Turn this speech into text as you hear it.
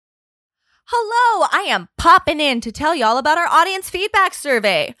Hello, I am popping in to tell y'all about our audience feedback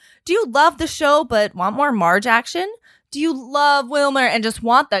survey. Do you love the show but want more Marge action? Do you love Wilmer and just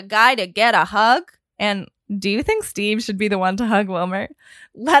want the guy to get a hug? And do you think Steve should be the one to hug Wilmer?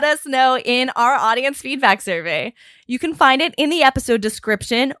 Let us know in our audience feedback survey. You can find it in the episode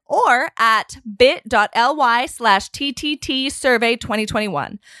description or at bit.ly/TTT survey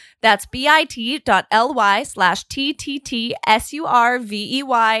 2021. That's bit.ly/TTT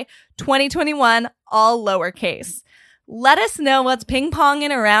survey 2021, all lowercase. Let us know what's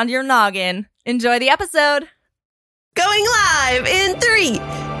ping-ponging around your noggin. Enjoy the episode. Going live in 3,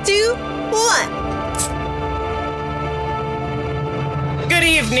 2, 1. Good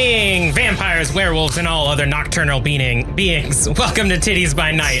evening, vampires, werewolves, and all other nocturnal beings. Welcome to Titties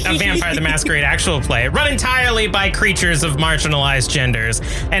by Night, a Vampire the Masquerade actual play run entirely by creatures of marginalized genders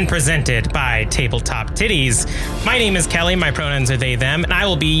and presented by Tabletop Titties. My name is Kelly, my pronouns are they, them, and I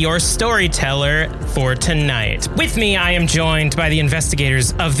will be your storyteller for tonight. With me, I am joined by the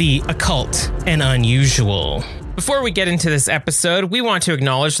investigators of the occult and unusual. Before we get into this episode, we want to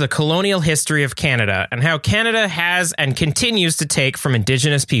acknowledge the colonial history of Canada and how Canada has and continues to take from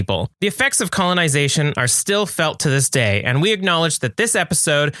Indigenous people. The effects of colonization are still felt to this day, and we acknowledge that this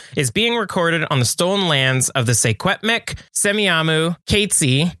episode is being recorded on the stolen lands of the Secwepemc, Semiahmoo,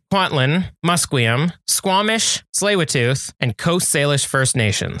 Katzie, Kwantlen, Musqueam, Squamish, Tsleil-Waututh, and Coast Salish First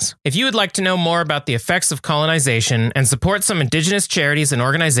Nations. If you would like to know more about the effects of colonization and support some Indigenous charities and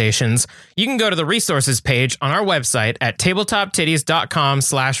organizations, you can go to the resources page on our website at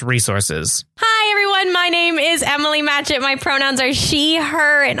tabletoptitties.com/resources. Hi, everyone. My name is Emily Matchett. My pronouns are she,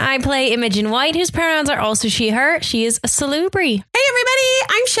 her, and I play Imogen White, whose pronouns are also she, her. She is a salubri. Hey, everybody.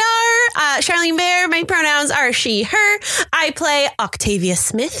 I'm Charlene Bear. My pronouns are she, her. I play Octavia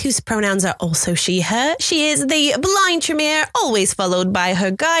Smith, whose pronouns are also she, her. She is the blind Tremere, always followed by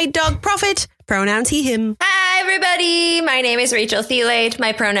her guide dog Prophet, pronouns he, him. Hi, everybody. My name is Rachel Thielate.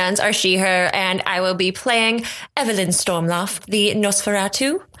 My pronouns are she, her, and I will be playing Evelyn Stormloft, the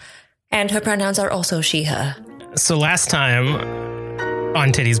Nosferatu, and her pronouns are also she, her. So last time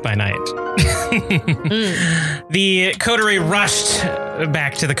on Titties by Night, the coterie rushed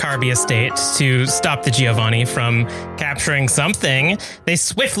back to the Carby estate to stop the Giovanni from capturing something. They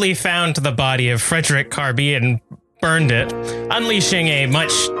swiftly found the body of Frederick Carby and burned it, unleashing a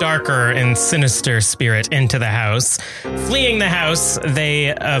much darker and sinister spirit into the house. Fleeing the house,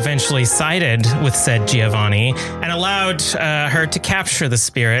 they eventually sided with said Giovanni and allowed her to capture the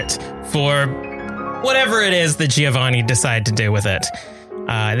spirit for whatever it is that Giovanni decided to do with it.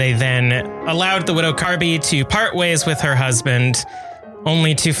 They then allowed the widow Carby to part ways with her husband,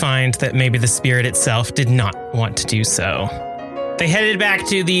 only to find that maybe the spirit itself did not want to do so. They headed back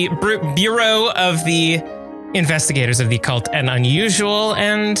to the Bureau of the Investigators of the Occult and Unusual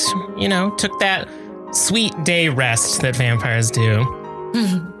and, took that sweet day rest that vampires do.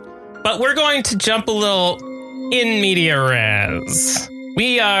 But we're going to jump a little in media res.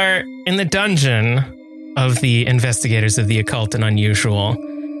 We are in the dungeon of the Investigators of the Occult and Unusual.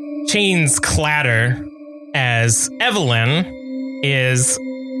 Chains clatter as Evelyn is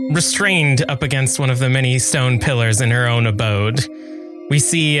restrained up against one of the many stone pillars in her own abode. We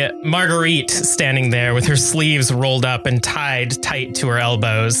see Marguerite standing there with her sleeves rolled up and tied tight to her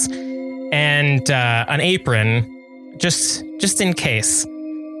elbows, and an apron, just in case.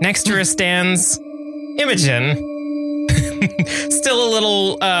 Next to her stands Imogen, still a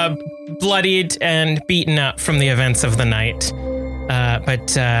little bloodied and beaten up from the events of the night.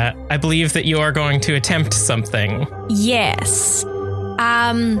 But I believe that you are going to attempt something. Yes.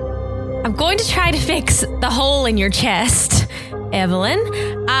 I'm going to try to fix the hole in your chest, Evelyn.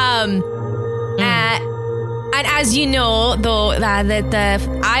 And as you know, though, the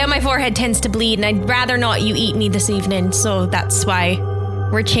eye on my forehead tends to bleed, and I'd rather not you eat me this evening, so that's why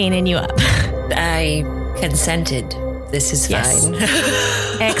we're chaining you up. I consented. This is fine.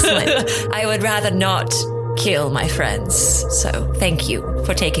 Excellent. I would rather not kill my friends, so thank you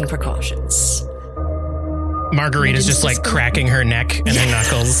for taking precautions. Marguerite is just cracking her neck and her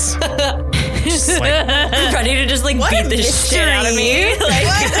knuckles. Just ready to just beat the shit out of me. What a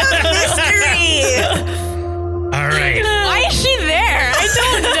mystery! All right. Why is she there? I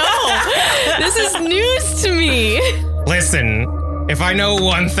don't know. This is news to me. Listen, if I know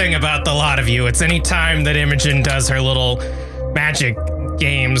one thing about the lot of you, it's any time that Imogen does her little magic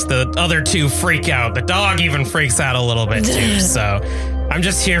games, the other two freak out. The dog even freaks out a little bit too, so I'm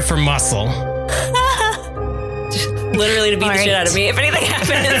just here for muscle. Literally to beat the shit out of me if anything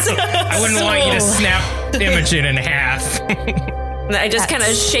happens. I wouldn't want you to snap Imogen in half. I just kind of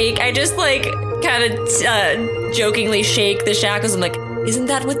shake. I just kind of jokingly shake the shackles. I'm like, Isn't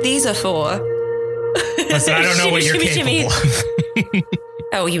that what these are for? Listen, I don't know what you're Shimmy, capable of.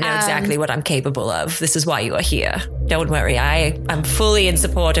 Oh, you know exactly what I'm capable of. This is why you are here. Don't worry, I'm fully in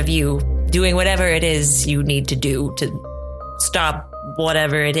support of you doing whatever it is you need to do to stop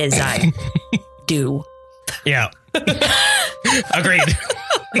whatever it is I do. Yeah. Agreed.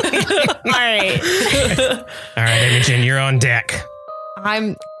 All right. All right, Imogen, you're on deck.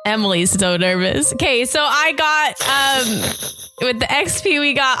 Emily's so nervous. Okay, so I got with the XP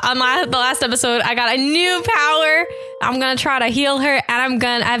we got on the last episode, I got a new power. I'm gonna try to heal her, and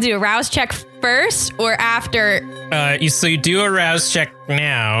I have to do a rouse check first or after. So you do a rouse check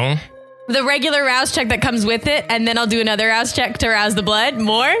now. The regular rouse check that comes with it, and then I'll do another rouse check to rouse the blood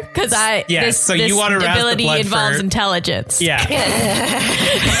more because this you want to rouse the ability blood involves first. Intelligence. Yeah. So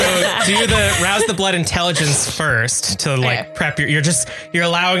do the rouse the blood intelligence first to prep you're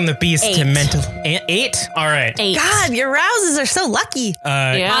allowing the beast to 8. All right. 8. God, your rouses are so lucky.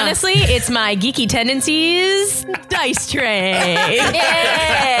 Yeah. Honestly, it's my geeky tendencies dice tray.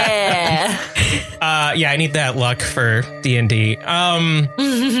 Yeah. I need that luck for D&D.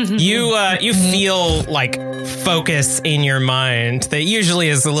 You feel like focus in your mind that usually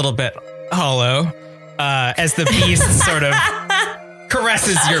is a little bit hollow as the beast sort of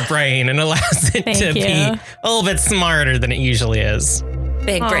caresses your brain and allows it to be a little bit smarter than it usually is.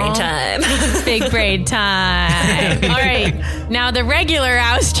 Big brain time. Big brain time. All right. Now the regular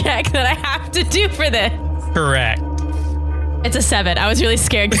rouse check that I have to do for this. Correct. It's a 7. I was really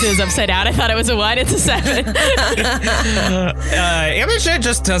scared because it was upside down. I thought it was a 1. It's a 7. Imogen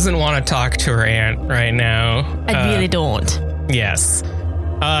just doesn't want to talk to her aunt right now. I really don't. Yes.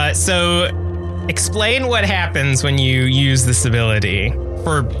 So explain what happens when you use this ability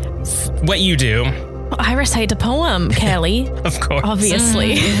for what you do. I recite a poem, Kelly. Of course.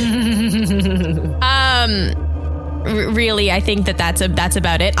 Obviously. Really, I think that's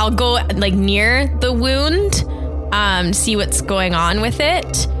about it. I'll go near the wound. See what's going on with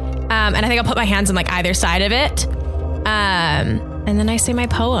it. And I think I'll put my hands on either side of it. And then I say my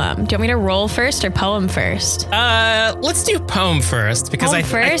poem. Do you want me to roll first or poem first? Let's do poem first because I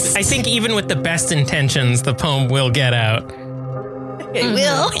think even with the best intentions, the poem will get out. It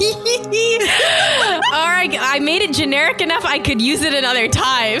will. All right, I made it generic enough I could use it another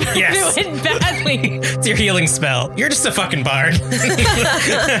time. Yes. If it went badly. It's your healing spell. You're just a fucking bard.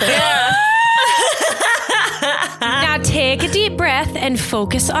 Now take a deep breath and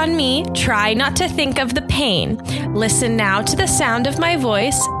focus on me. Try not to think of the pain. Listen now to the sound of my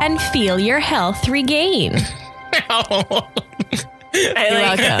voice and feel your health regain. You're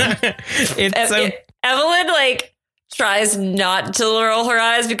welcome. It's so... Evelyn, tries not to roll her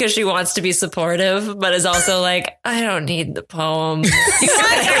eyes because she wants to be supportive, but is also I don't need the poem. You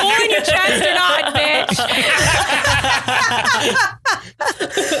want to hole in your chest or not, bitch?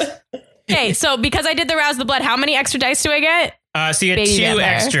 Okay, so because I did the rouse the blood, how many extra dice do I get? So you get 2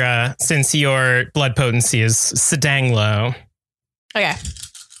 extra since your blood potency is sedang low. Okay.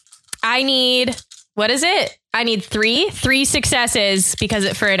 I need, what is it? I need 3 successes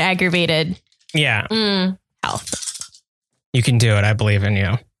because for an aggravated health. You can do it. I believe in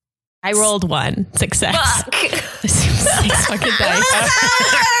you. I rolled 1 success. Fuck. 6 fucking dice.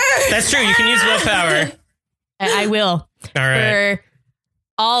 That's true. You can use willpower. I will. All right. For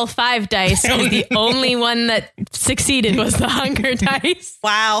all 5 dice, the only one that succeeded was the hunger dice.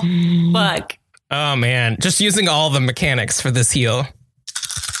 Wow. Fuck. Oh, man. Just using all the mechanics for this heal.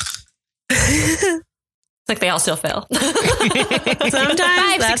 It's they all still fail.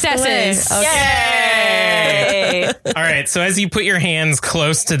 Sometimes 5 successes. Yay! All right. So as you put your hands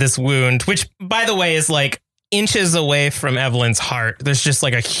close to this wound, which, by the way, is inches away from Evelyn's heart, there's just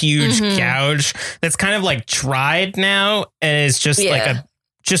a huge gouge that's kind of dried now and is just an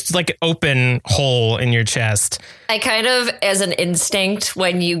open hole in your chest. I kind of, as an instinct,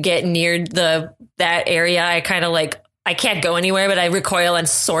 when you get near that area, I kind of I can't go anywhere, but I recoil and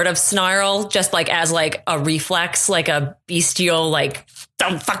sort of snarl just as a reflex, a bestial,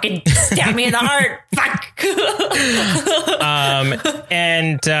 don't fucking stab me in the heart. Fuck.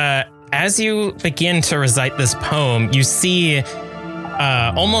 And as you begin to recite this poem, you see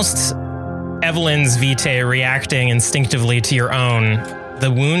almost Evelyn's vitae reacting instinctively to your own. The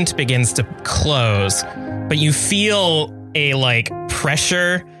wound begins to close, but you feel a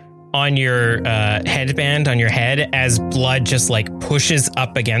pressure on your headband on your head as blood just pushes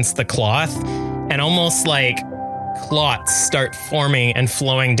up against the cloth and almost clots start forming and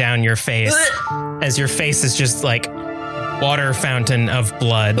flowing down your face as your face is just water fountain of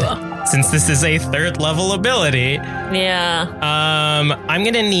blood. Since this is a 3rd level ability, yeah. I'm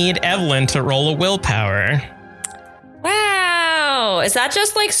gonna need Evelyn to roll a willpower. Wow. Oh, is that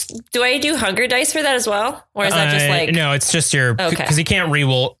just like, do I do hunger dice for that as well? Or is that just like... No, it's just your... Okay. Because you can't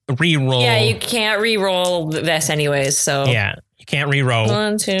re-roll. Yeah, you can't re-roll this anyways, so... Yeah, you can't re-roll.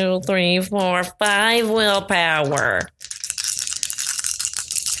 1, 2, 3, 4, 5 willpower.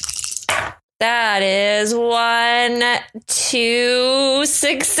 That is 1, 2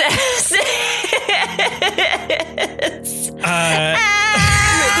 successes.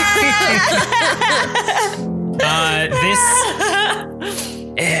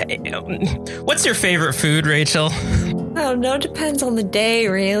 What's your favorite food, Rachel? I don't know. Depends on the day,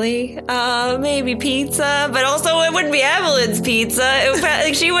 really. Maybe pizza, but also it wouldn't be Evelyn's pizza. It would,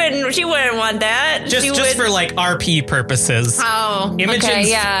 like, she wouldn't want that. Just for like RP purposes. Oh, okay,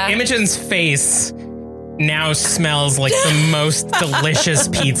 yeah. Imogen's face now smells like the most delicious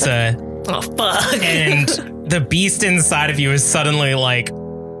pizza. Oh fuck! And the beast inside of you is suddenly like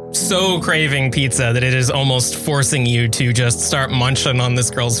so craving pizza that it is almost forcing you to just start munching on this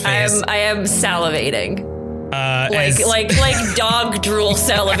girl's face. I am salivating. Like dog drool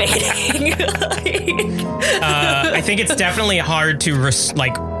salivating. I think it's definitely hard to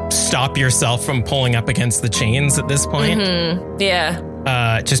stop yourself from pulling up against the chains at this point. Mm-hmm.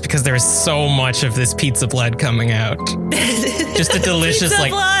 Yeah. Just because there is so much of this pizza blood coming out. Just a delicious pizza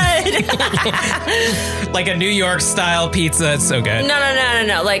blood. like a New York style pizza. It's so good. No.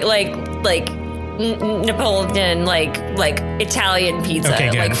 Like Napoleon, like Italian pizza. Okay,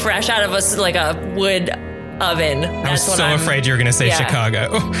 good. Like fresh out of a wood oven. I was so afraid you were going to say Chicago.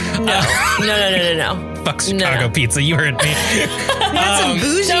 No. Fuck Chicago pizza. You heard me. Some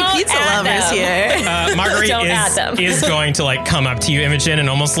bougie pizza lovers here. Marguerite is going to like come up to you, Imogen, and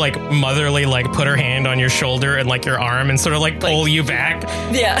almost like motherly like put her hand on your shoulder and like your arm and sort of like pull you back.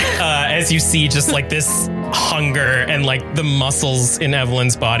 Yeah. As you see just like this hunger and like the muscles in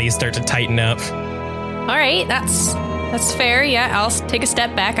Evelyn's body start to tighten up. All right, that's fair. Yeah, I'll take a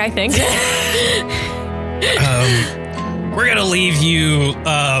step back, I think. We're gonna leave you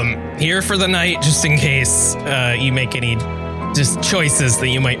here for the night just in case you make any just choices that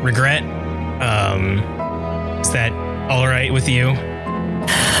you might regret. Is that all right with you?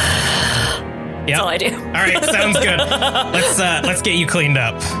 That's all I do. All right, sounds good. Let's get you cleaned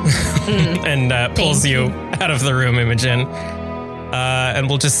up. And pulls you out of the room, Imogen. And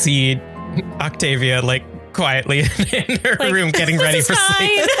we'll just see Octavia like quietly in her room getting ready for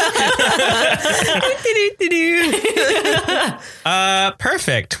sleep.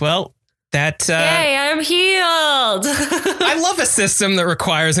 Perfect. Well, that hey, I'm healed. I love a system that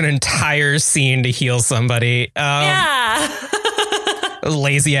requires an entire scene to heal somebody. Yeah.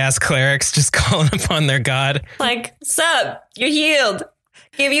 Lazy ass clerics just calling upon their god. Like, sup, you're healed.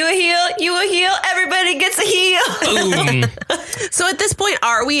 Give you a heal, you a heal, everybody gets a heal. Boom. So at this point,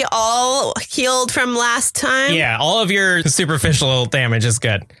 are we all healed from last time? Yeah, all of your superficial damage is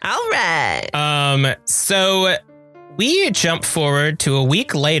good. All right. So we jump forward to a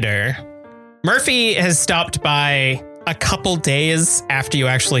week later. Murphy has stopped by a couple days after you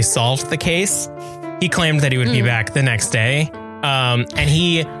actually solved the case. He claimed that he would be back the next day. And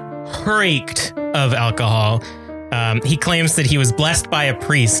he reeked of alcohol. He claims that he was blessed by a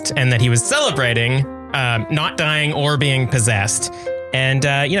priest and that he was celebrating, not dying or being possessed. And,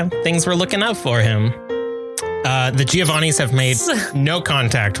 things were looking up for him. The Giovannis have made no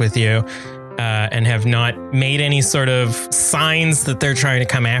contact with you and have not made any sort of signs that they're trying to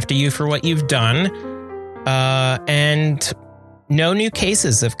come after you for what you've done. And no new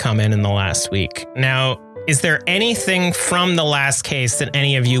cases have come in the last week. Now, is there anything from the last case that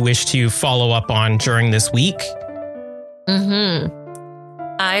any of you wish to follow up on during this week?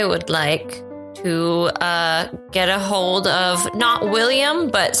 I would like to get a hold of not William,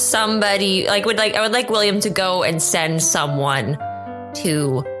 but somebody. I would like William to go and send someone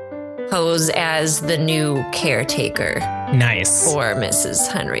to pose as the new caretaker. Nice. For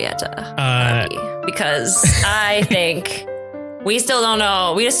Mrs. Henrietta Harvey, because I think we still don't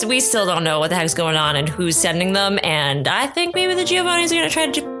know. We still don't know what the heck's going on and who's sending them. And I think maybe the Giovannis are going to try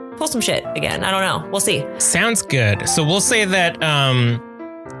to pull some shit again. I don't know. We'll see. Sounds good. So we'll say that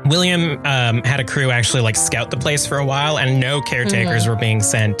William had a crew actually like scout the place for a while, and no caretakers were being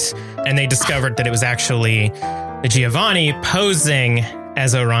sent. And they discovered that it was actually the Giovanni posing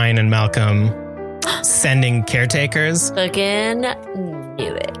as Orion and Malcolm, sending caretakers. Again,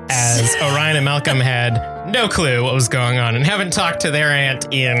 knew it. As Orion and Malcolm had no clue what was going on and haven't talked to their aunt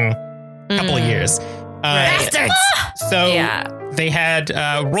in a couple of years. Bastards! So they had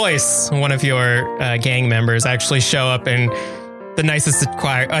Royce, one of your gang members, actually show up in the nicest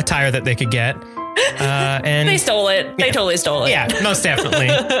attire that they could get. And they stole it. They totally stole it. Yeah, most definitely.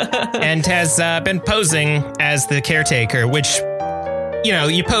 And has been posing as the caretaker, which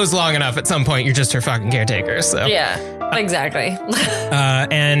you pose long enough, at some point, you're just her fucking caretaker. So Yeah, exactly.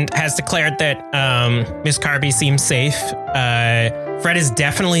 And has declared that Miss Carby seems safe. Fred is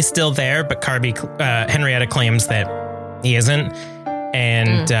definitely still there, but Henrietta claims that he isn't.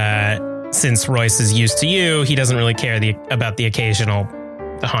 And since Royce is used to you, he doesn't really care about the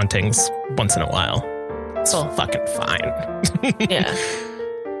hauntings once in a while. It's fucking fine. Yeah.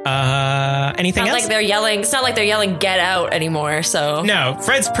 Anything else? It's not like they're yelling "get out" anymore. So no,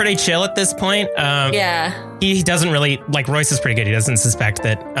 Fred's pretty chill at this point. Yeah. He doesn't really Royce is pretty good. He doesn't suspect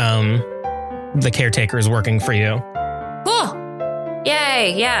that the caretaker is working for you. Cool.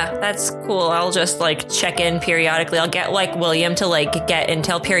 Yay. Yeah, that's cool. I'll just check in periodically. I'll get William to get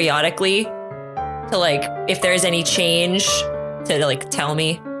intel periodically to if there's any change to tell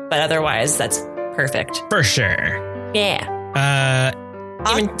me. But otherwise, that's perfect. For sure. Yeah.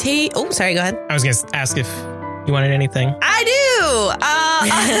 Sorry, go ahead. I was going to ask if you wanted anything. I do.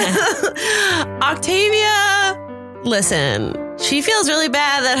 Octavia, listen, she feels really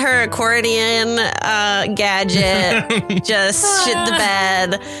bad that her accordion gadget just shit the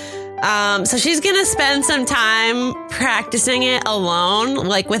bed. So she's going to spend some time practicing it alone,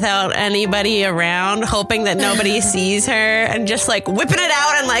 without anybody around, hoping that nobody sees her, and just whipping it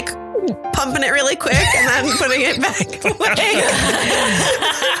out and pumping it really quick and then putting it back away.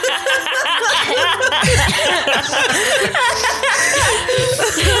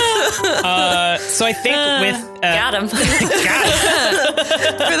 So I think with got him. For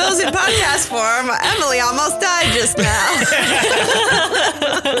those in podcast form, Emily almost died just now.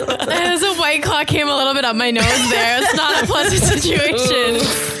 As a White Claw came a little bit up my nose there. It's not a pleasant situation.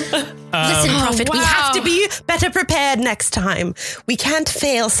 Listen, Prophet, we wow. have to be better prepared next time. We can't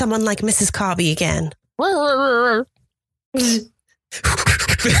fail someone like Mrs. Carby again.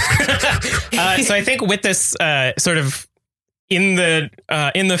 So I think with this sort of in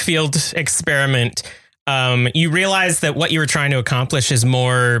the field experiment, you realize that what you were trying to accomplish is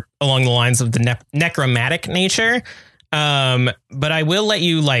more along the lines of the necromantic nature. But I will let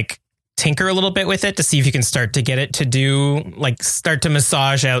you tinker a little bit with it to see if you can start to get it to do start to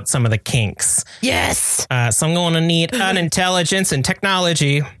massage out some of the kinks. Yes. So I'm going to need an intelligence and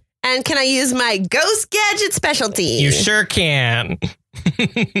technology. And can I use my ghost gadget specialty? You sure can.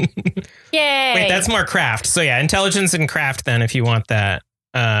 Yay. Wait, that's more craft. So yeah, intelligence and craft then if you want that.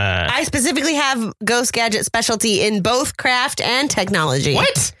 I specifically have ghost gadget specialty in both craft and technology.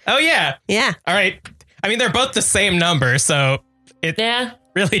 What? Oh yeah. Yeah. All right. I mean, they're both the same number, so it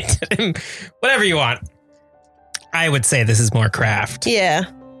really whatever you want. I would say this is more craft. Yeah.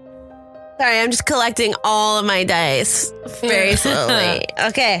 Sorry, I'm just collecting all of my dice very slowly.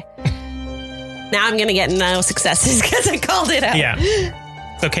 Okay. Now I'm going to get no successes because I called it out. Yeah.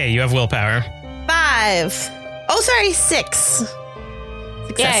 It's okay. You have willpower. 5. Oh, sorry, 6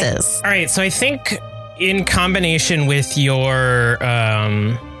 successes. All right. So I think in combination with your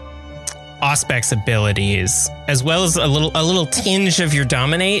Auspex abilities, as well as a little tinge of your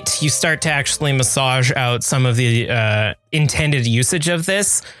dominate, you start to actually massage out some of the intended usage of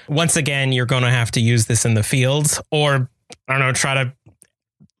this. Once again, you're going to have to use this in the field, or I don't know, try to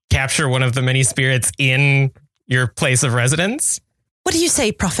capture one of the many spirits in your place of residence. What do you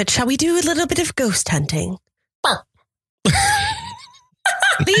say, Prophet? Shall we do a little bit of ghost hunting? Lead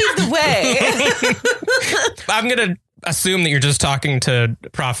the way. I'm going to assume that you're just talking to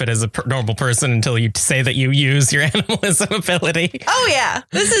Prophet as a normal person until you say that you use your animalism ability. Oh yeah,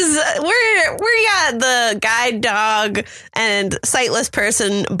 this is we got the guide dog and sightless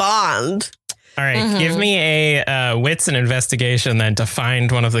person bond. All right, give me a wits and investigation then to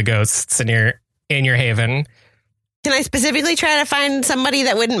find one of the ghosts in your haven. Can I specifically try to find somebody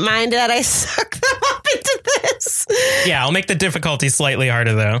that wouldn't mind that I suck them up into this? Yeah, I'll make the difficulty slightly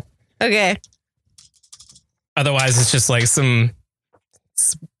harder though. Okay. Otherwise, it's just some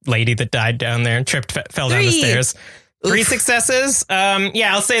lady that died down there and fell down the stairs. 3 successes.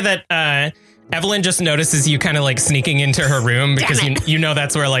 Yeah, I'll say that Evelyn just notices you kind of sneaking into her room because you know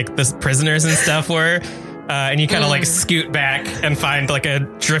that's where the prisoners and stuff were. And you kind of scoot back and find a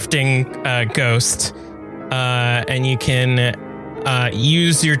drifting ghost. And you can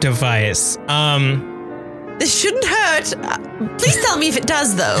use your device. This shouldn't hurt. Please tell me if it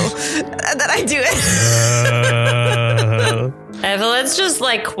does, though, that I do it. Evelyn's just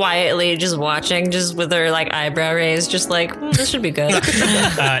quietly just watching, just with her eyebrow raised, just this should be good.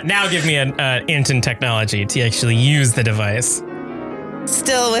 Now give me an int in technology to actually use the device.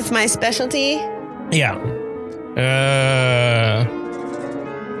 Still with my specialty? Yeah.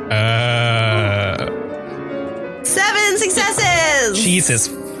 7 successes. Jesus.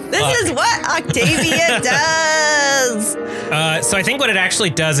 This is what Octavia does. So I think what it actually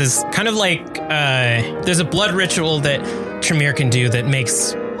does is kind of like there's a blood ritual that Tremere can do that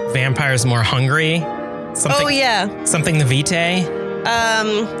makes vampires more hungry. Something, Oh, yeah. Something the Vitae.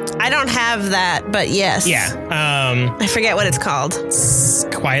 I don't have that, but yes. Yeah. I forget what it's called.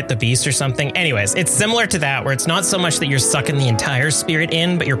 Quiet the Beast or something. Anyways, it's similar to that where it's not so much that you're sucking the entire spirit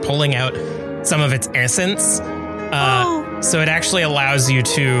in, but you're pulling out some of its essence. So it actually allows you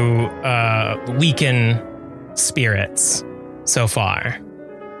to weaken spirits so far.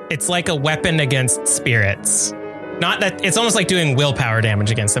 It's like a weapon against spirits. Not that it's almost like doing willpower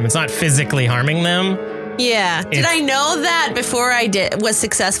damage against them. It's not physically harming them. Yeah. Did I know that before I was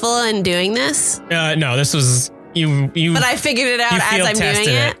successful in doing this? No, this was you. But I figured it out as I'm doing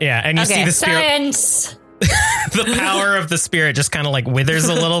it. Yeah, and you see the spirit. Science. The power of the spirit just kind of like withers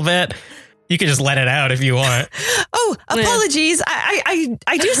a little bit. You can just let it out if you want. Oh, apologies. I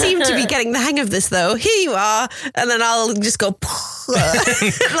do seem to be getting the hang of this, though. Here you are. And then I'll just go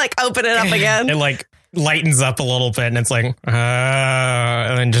like open it up again. It like lightens up a little bit and it's like,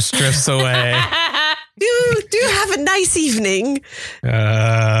 and then just drifts away. Do have a nice evening.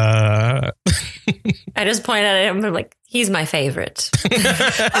 I just point at him and I'm like, he's my favorite.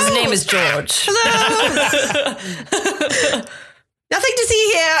 His name is George. Hello. Nothing to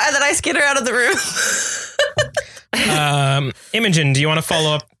see here. And then I skitter out of the room. Imogen, do you want to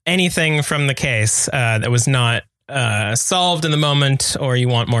follow up anything from the case that was not solved in the moment or you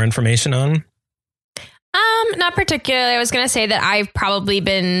want more information on? Not particularly. I was going to say that I've probably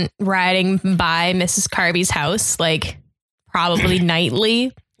been riding by Mrs. Carby's house, like probably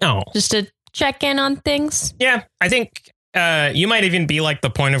nightly. Oh, just to check in on things. Yeah, I think you might even be like the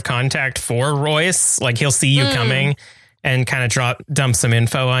point of contact for Royce. Like he'll see you coming and kind of dump some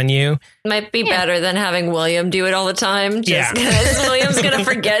info on you. Might be better than having William do it all the time. Just because William's going to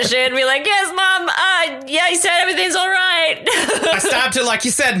forget shit and be like, yes, Mom. Yeah, he said everything's all right. I stabbed her like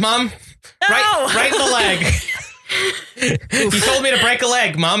you said, Mom. No. Right in the leg. You told me to break a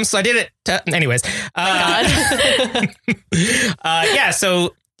leg, Mom, so I did it. Anyways. Yeah,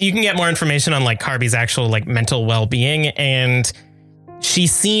 so you can get more information on like Carby's actual like mental well-being, and she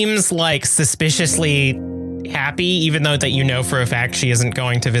seems like suspiciously happy, even though that you know for a fact she isn't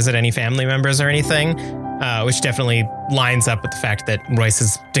going to visit any family members or anything, which definitely lines up with the fact that Royce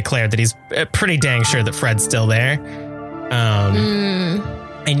has declared that he's pretty dang sure that Fred's still there.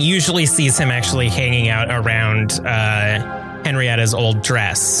 And usually sees him actually hanging out around Henrietta's old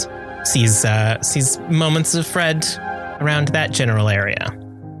dress. Sees moments of Fred around that general area.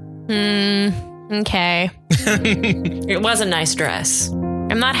 Okay. It was a nice dress.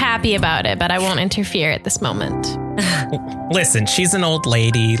 I'm not happy about it, but I won't interfere at this moment. Listen, she's an old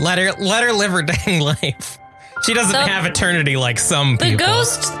lady. Let her live her dang life. She doesn't have eternity like some people.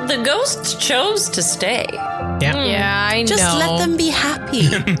 The ghost chose to stay. Yeah. Yeah, I know. Just let them be happy.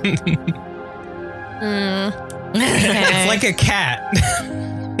 It's like a cat.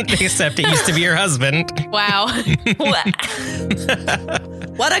 Except it used to be your husband. Wow.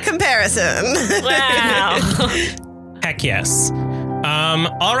 What a comparison. Wow. Heck yes.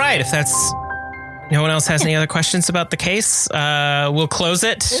 All right. If that's no one else has any other questions about the case, we'll close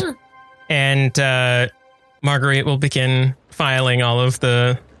it. And Marguerite will begin filing all of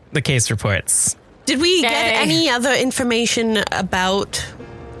the case reports. Did we get any other information about,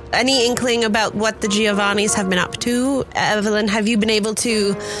 any inkling about what the Giovannis have been up to? Evelyn, have you been able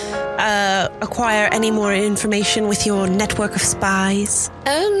to acquire any more information with your network of spies?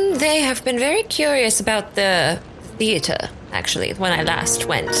 They have been very curious about the theater, actually, when I last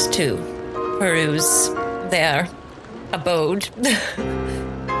went to peruse their abode.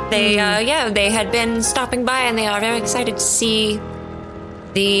 They had been stopping by and they are very excited to see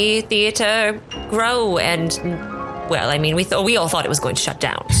the theater grow and, well, I mean, we all thought it was going to shut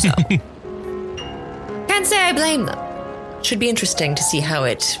down, so. Can't say I blame them. Should be interesting to see how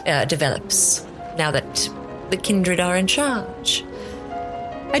it develops now that the kindred are in charge.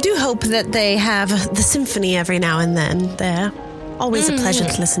 I do hope that they have the symphony every now and then. They're always a pleasure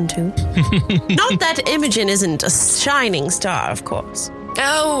to listen to. Not that Imogen isn't a shining star, of course.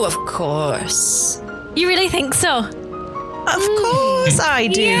 Oh, of course. You really think so? Of course I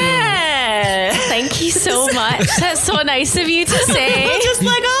do. Yeah. Thank you so much. That's so nice of you to say. Just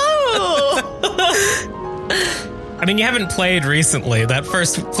like, I mean, you haven't played recently. That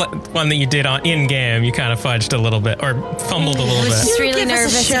first one that you did in-game, you kind of fudged a little bit, or fumbled a little bit. Just really give us a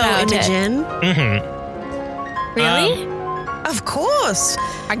nervous show, about Imogen. Mm-hmm. Really? Of course.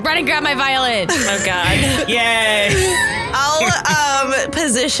 I run and grab my violin. Oh God. Yay! I'll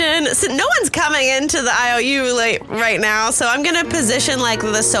position. So no one's coming into the IOU like right now, so I'm gonna position like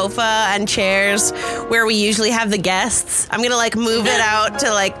the sofa and chairs where we usually have the guests. I'm gonna like move it out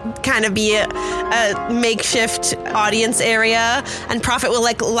to like kind of be a makeshift audience area, and Prophet will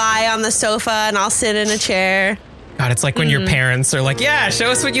like lie on the sofa, and I'll sit in a chair. God, it's like when your parents are like, "Yeah,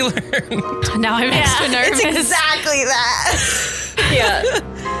 show us what you learned." Now I'm extra nervous. It's exactly that. Yeah.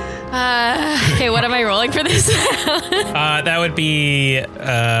 Okay, what am I rolling for this? That would be,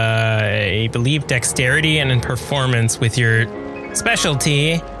 I believe, dexterity and in performance with your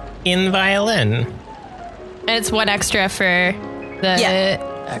specialty in violin. And it's one extra for the...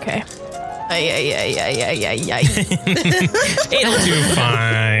 Yeah. Okay. Yeah. It'll do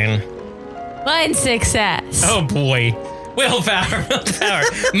fine. One success. Oh boy. Willpower.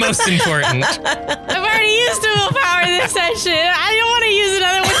 Most important. I've already used a willpower this session. I don't want to use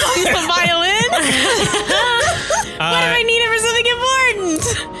another one to use the violin. What if I need it for something important?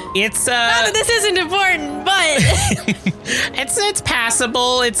 It's Not that this isn't important, but it's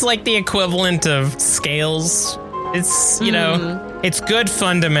passable. It's like the equivalent of scales. It's, you know, it's good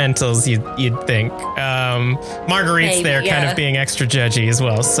fundamentals, you'd think. Marguerite's Maybe, there kind yeah. of being extra judgy as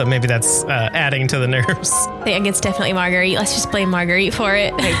well, so maybe that's adding to the nerves. I think it's definitely Marguerite. Let's just blame Marguerite for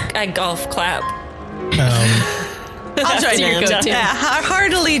it. I golf clap. I'll join your in. go-to. Yeah,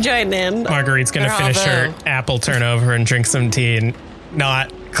 heartily join in. Marguerite's going to finish her Bravo. apple turnover and drink some tea and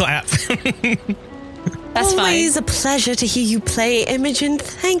not clap. That's Always fine. a pleasure to hear you play, Imogen.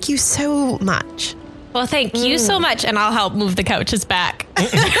 Thank you so much. Well, thank you so much, and I'll help move the couches back.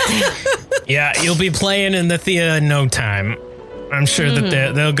 Yeah, you'll be playing in the theater in no time. I'm sure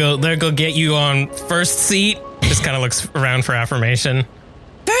that they'll go get you on first seat. Just kind of looks around for affirmation.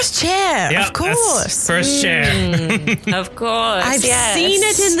 First chair, Yeah, of course. first chair. Of course. I've yes. seen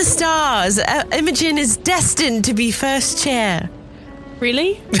it in the stars. Imogen is destined to be first chair.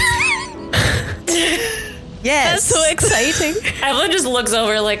 Really? Yes. That's so exciting. Evelyn just looks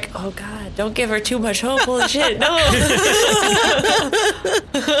over like, oh God, don't give her too much hope. Holy shit. No.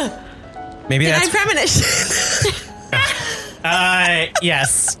 Maybe Can I that's premonition?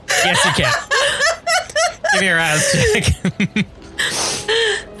 yes. Yes, you can. Give me your eyes check.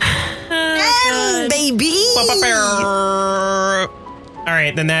 Baby. All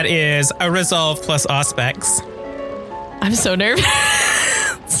right, then that is a resolve plus aspects. I'm so nervous.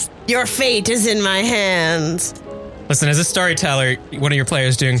 Your fate is in my hands. Listen, as a storyteller, one of your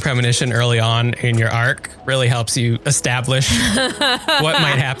players doing premonition early on in your arc really helps you establish what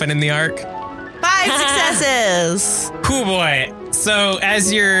might happen in the arc. 5 successes. Cool boy. So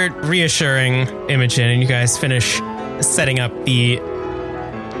as you're reassuring Imogen and you guys finish setting up the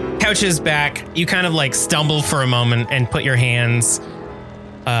couches back, you kind of like stumble for a moment and put your hands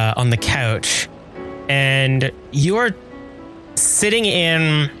on the couch. And you're sitting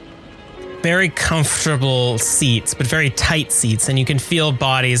in very comfortable seats, but very tight seats, and you can feel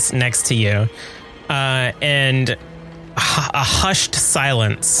bodies next to you. And a hushed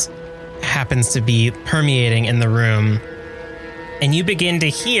silence happens to be permeating in the room. And you begin to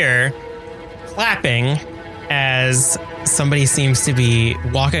hear clapping as somebody seems to be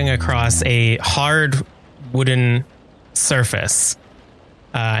walking across a hard wooden surface.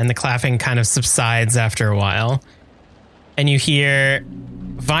 And the clapping kind of subsides after a while. And you hear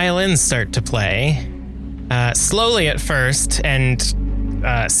violins start to play, slowly at first, and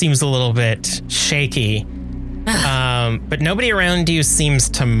seems a little bit shaky. But nobody around you seems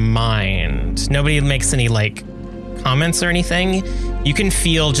to mind. Nobody makes any like comments or anything. You can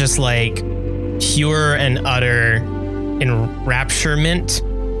feel just like pure and utter enrapturement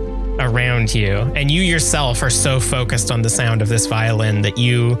around you. And you yourself are so focused on the sound of this violin that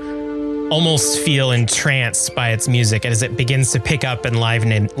you almost feel entranced by its music as it begins to pick up in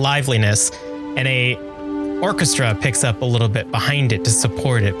liveliness, and a orchestra picks up a little bit behind it to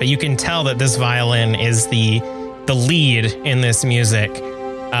support it. But you can tell that this violin is the lead in this music. Do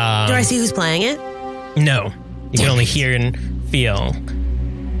I see who's playing it? No, you can only hear and feel.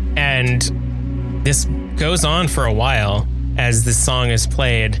 And this goes on for a while as this song is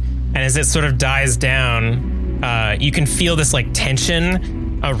played. And as it sort of dies down, you can feel this like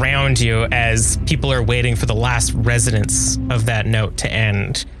tension around you as people are waiting for the last resonance of that note to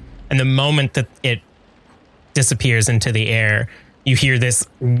end. And the moment that it disappears into the air, you hear this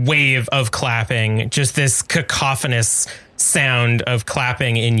wave of clapping, just this cacophonous sound of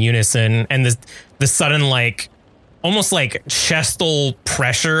clapping in unison. And the sudden, like, almost like chestal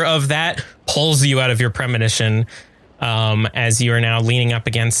pressure of that pulls you out of your premonition as you are now leaning up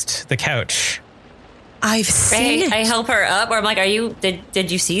against the couch. I've seen it. I help her up, or I'm like,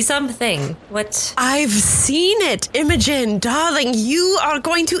 did you see something? What? I've seen it, Imogen, darling. You are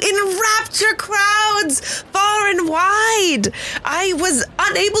going to enrapture crowds far and wide. I was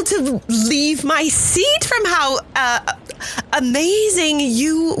unable to leave my seat from how amazing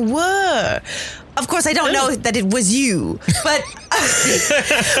you were. Of course, I don't know that it was you, but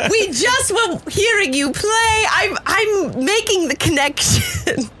we just were hearing you play. I'm making the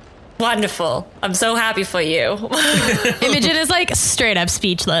connection. Wonderful. I'm so happy for you. Imogen is like straight up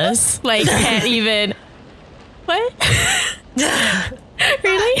speechless. Like, can't even. What?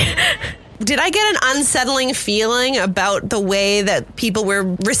 Really? Did I get an unsettling feeling about the way that people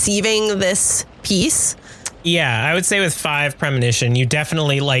were receiving this piece? Yeah, I would say with 5 premonition, you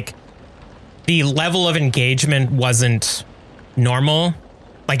definitely like the level of engagement wasn't normal.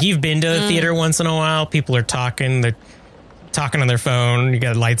 Like you've been to the theater once in a while. People are talking. They're talking on their phone. You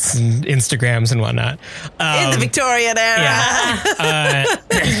got lights and Instagrams and whatnot. In the Victorian era. Yeah.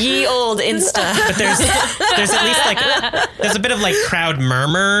 Ye old Insta. But there's at least like there's a bit of like crowd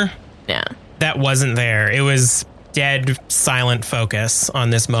murmur. Yeah. That wasn't there. It was dead silent focus on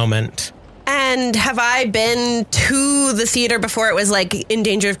this moment. And have I been to the theater before it was like in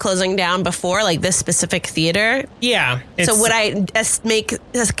danger of closing down before, like this specific theater? Yeah. So would I make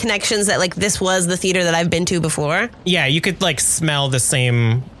connections that like this was the theater that I've been to before? Yeah, you could like smell the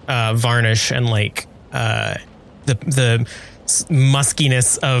same varnish and like the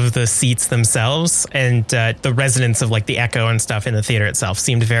muskiness of the seats themselves, and the resonance of like the echo and stuff in the theater itself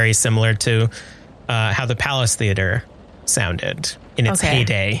seemed very similar to how the Palace Theater sounded in its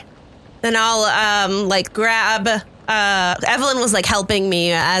heyday. Then I'll like grab Evelyn was like helping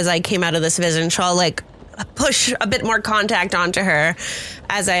me as I came out of this vision, so I'll like push a bit more contact onto her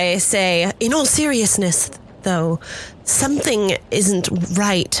as I say, in all seriousness though, something isn't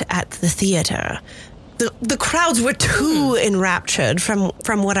right at the theater. The crowds were too enraptured from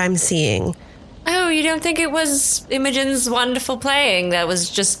what I'm seeing. Oh, you don't think it was Imogen's wonderful playing that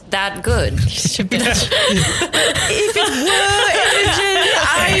was just that good? If it were Imogen,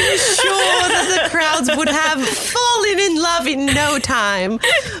 I'm sure that the crowds would have fallen in love in no time.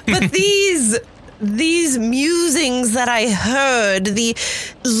 But these musings that I heard, the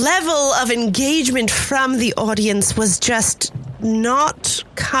level of engagement from the audience was just not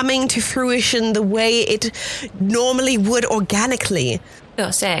coming to fruition the way it normally would organically.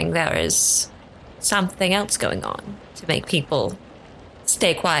 You're saying there is something else going on to make people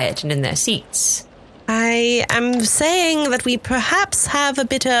stay quiet and in their seats. I am saying that we perhaps have a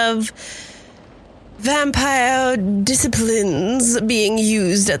bit of vampire disciplines being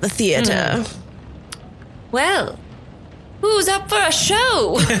used at the theater. Well, who's up for a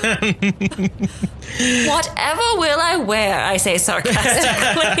show? Whatever will I wear, I say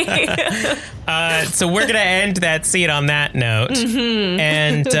sarcastically. So we're going to end that scene on that note.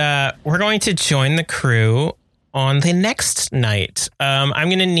 And we're going to join the crew on the next night. I'm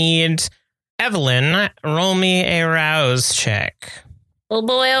going to need Evelyn, roll me a rouse check. Oh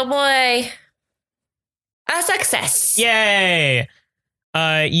boy. A success. Yay!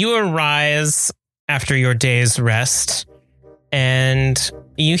 You arise after your day's rest, and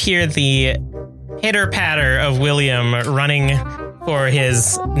you hear the pitter-patter of William running for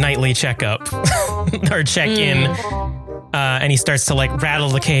his nightly checkup or check-in. And he starts to like rattle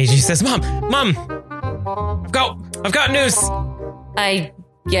the cage. He says, Mom, I've got news. I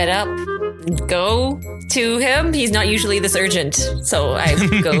get up, go to him. He's not usually this urgent. So I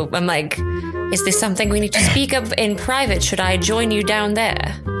go, I'm like, is this something we need to speak of in private? Should I join you down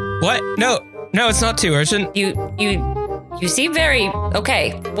there? What? No, it's not too urgent. You seem very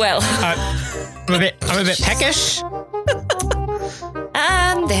okay. Well, I'm a bit peckish.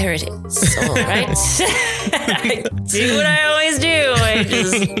 There it is. All right. I do what I always do. I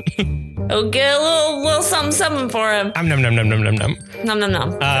just get a little something for him. Nom.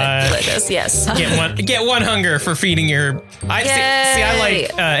 Delicious. Yes. Get one hunger for feeding your. I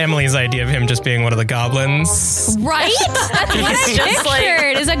like Emily's idea of him just being one of the goblins. Right? That's what I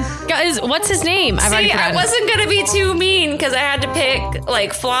pictured. What's his name? I wasn't gonna be too mean because I had to pick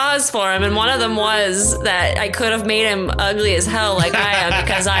like flaws for him, and one of them was that I could have made him ugly as hell like I am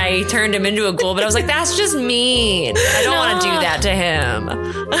because I turned him into a ghoul. But I was like, that's just mean. I don't want to do that to him.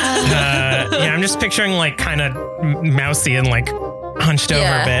 Yeah, I'm just picturing like kind of mousy and like hunched over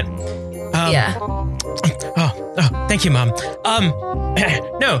a bit. Oh, thank you, Mom.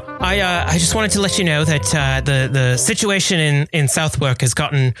 No, I just wanted to let you know that the situation in Southwark has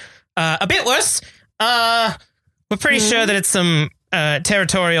gotten a bit worse. We're pretty sure that it's some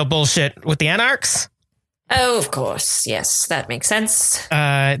territorial bullshit with the Anarchs. Oh, of course. Yes, that makes sense.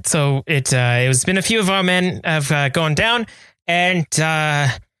 So it's been a few of our men have gone down, and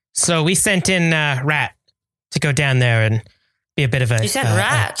so we sent in Rat to go down there and be a bit of a, You sent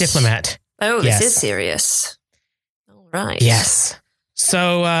Rat? a diplomat. Oh, Yes. this is serious. All right. Yes.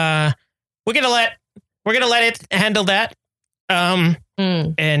 So we're gonna let it handle that. And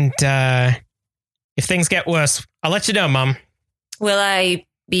if things get worse, I'll let you know, Mom. Will I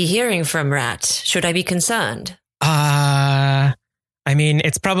be hearing from Rat? Should I be concerned? I mean,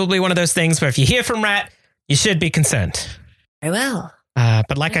 it's probably one of those things where if you hear from Rat, you should be concerned. Very well.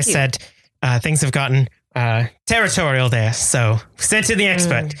 But like Thank I you. said, things have gotten territorial there, so we sent in the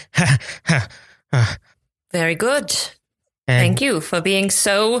expert. Very good. Thank you for being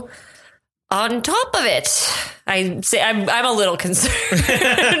so on top of it. I'm a little concerned.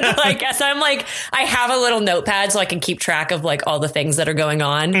 I guess I have a little notepad so I can keep track of like all the things that are going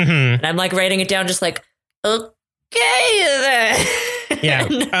on. Mm-hmm. And I'm like writing it down just like, okay then. Yeah.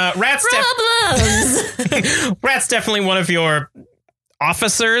 Rat's definitely one of your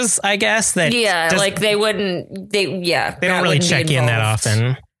officers, I guess. That they don't really check in that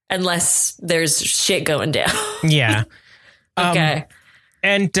often. Unless there's shit going down. Yeah. Okay.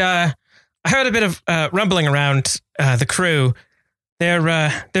 And I heard a bit of rumbling around the crew. They're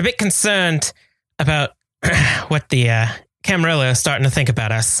a bit concerned about what the Camarilla are starting to think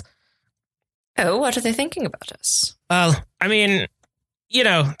about us. Oh, what are they thinking about us? Well, I mean,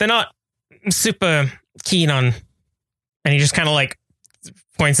 they're not super keen on... And he just kind of like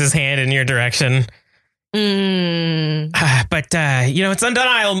points his hand in your direction. But, it's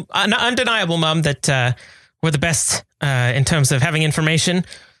undeniable, Mom, that we're the best in terms of having information.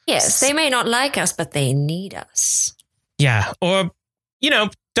 Yes, they may not like us, but they need us. Yeah, or,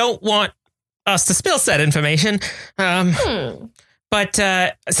 don't want us to spill said information. But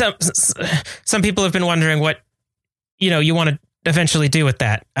some people have been wondering what, you want to eventually do with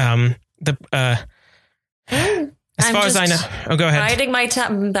that. As far as I know... Oh, go ahead.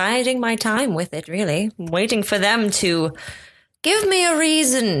 Biding my time with it, really. I'm waiting for them to give me a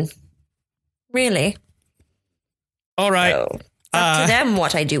reason. Really. All right. So, it's up to them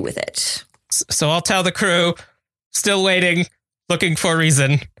what I do with it. So I'll tell the crew, still waiting, looking for a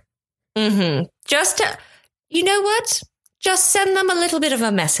reason. Mm-hmm. You know what? Just send them a little bit of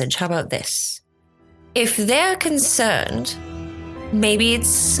a message. How about this? If they're concerned, maybe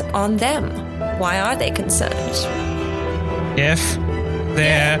it's on them. Why are they concerned? If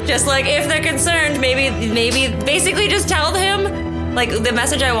they're... Just like, if they're concerned, maybe basically just tell him, like, the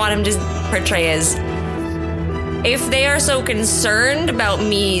message I want him to portray is, if they are so concerned about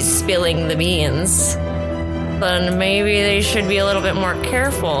me spilling the beans, then maybe they should be a little bit more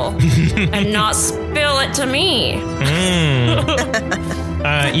careful and not spill it to me.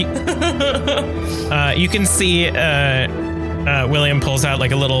 You can see William pulls out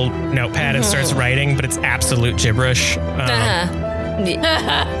like a little notepad and starts writing, but it's absolute gibberish.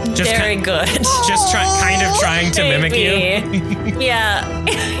 Very good. Just kind of trying to mimic you. Yeah.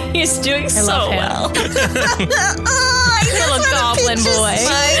 He's doing so well. Little goblin boy.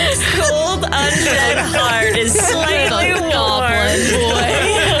 My cold undead heart is slightly Goblin warm.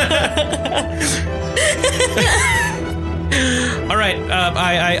 All right.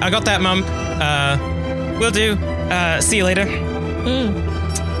 I got that, Mom. Will do. See you later.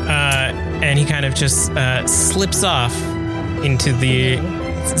 And he kind of just slips off into the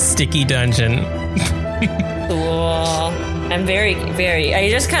sticky dungeon. Cool. I'm very, very... I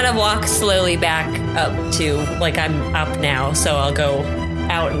just kind of walk slowly back up to... Like, I'm up now, so I'll go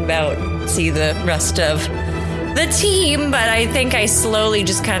out and about, see the rest of the team, but I think I slowly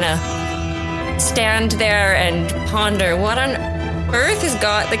just kind of stand there and ponder what on earth has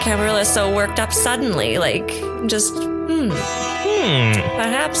got the Camarilla so worked up suddenly. Like, just...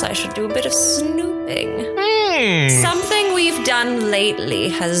 Perhaps I should do a bit of snooping. Something we've done lately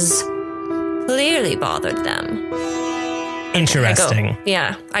has clearly bothered them. Interesting.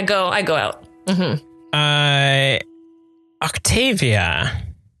 I go out. Octavia,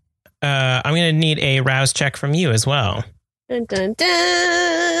 I'm going to need a rouse check from you as well. Dun, dun,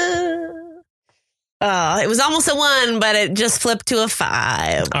 dun. Oh, it was almost a 1, but it just flipped to a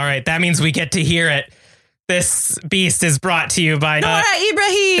 5. All right, that means we get to hear it. This beast is brought to you by Nora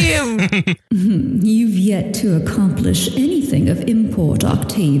Ibrahim. You've yet to accomplish anything of import,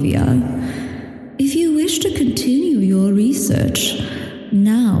 Octavia. If you wish to continue your research,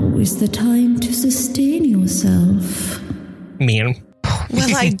 now is the time to sustain yourself. Mean.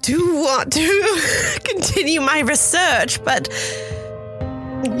 Well, I do want to continue my research, but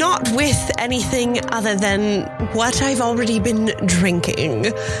not with anything other than what I've already been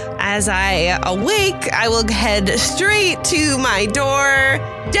drinking. As I awake, I will head straight to my door,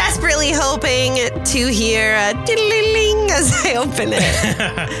 desperately hoping to hear a diddling as I open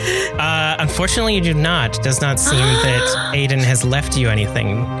it. Unfortunately, you do not. It does not seem that Aiden has left you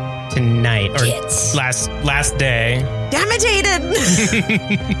anything tonight or last day. Damn it,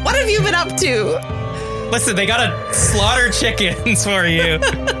 Aiden! What have you been up to? Listen, they gotta slaughter chickens for you.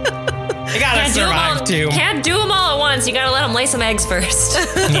 They gotta survive too. Can't do them all at once. You gotta let them lay some eggs first.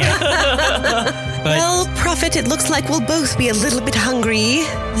 Yeah. Well, Prophet, it looks like we'll both be a little bit hungry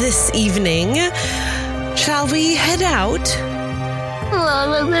this evening. Shall we head out?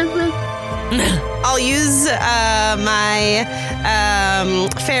 I'll use my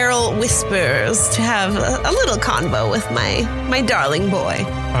feral whispers to have a little convo with my darling boy.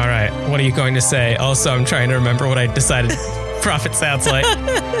 All right. What are you going to say? Also, I'm trying to remember what I decided Prophet sounds like.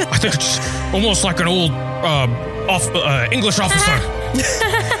 I think it's almost like an old English officer.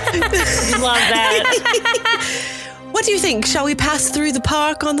 Love that. What do you think? Shall we pass through the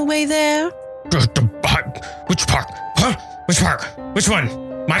park on the way there? Which park? Huh? Which park? Which one?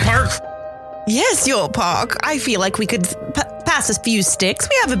 My park? Yes, your park. I feel like we could pass a few sticks.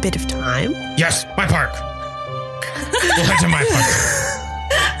 We have a bit of time. Yes, my park. We'll head to my park.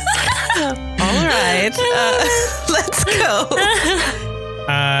 All right. Let's go.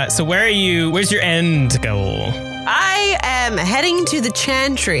 So where are you? Where's your end goal? I am heading to the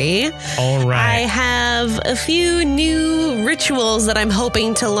chantry. All right. I have a few new rituals that I'm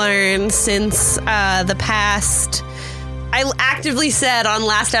hoping to learn since the past. I actively said on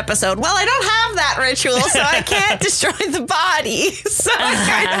last episode, well, I don't have that ritual, so I can't destroy the body. So I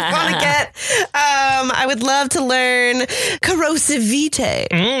kind of want to get, I would love to learn corrosive vitae,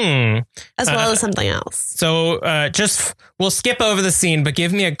 as well as something else. So we'll skip over the scene, but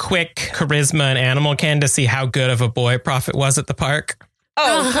give me a quick charisma and animal ken to see how good of a boy Prophet was at the park.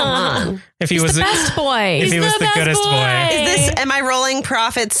 Oh, come on. If he He's was the best boy. If he was the goodest boy. Am I rolling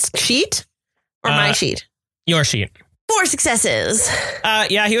Prophet's sheet or my sheet? Your sheet. 4 successes.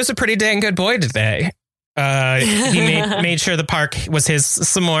 Yeah, he was a pretty dang good boy today. He made sure the park was his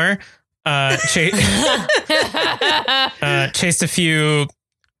some more. Chased a few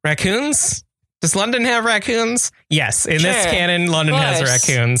raccoons. Does London have raccoons? Yes. In this canon, London has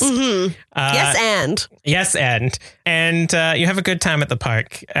raccoons. Mm-hmm. Yes, and you have a good time at the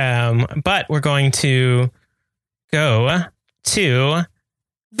park. But we're going to go to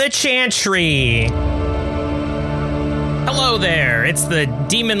the chantry. Hello there, it's the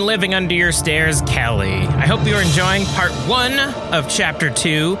demon living under your stairs, Kelly. I hope you're enjoying part 1 of chapter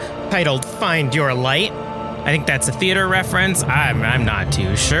 2, titled Find Your Light. I think that's a theater reference. I'm not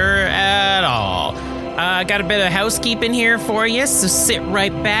too sure at all. Got a bit of housekeeping here for you, so sit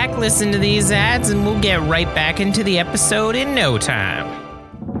right back, listen to these ads, and we'll get right back into the episode in no time.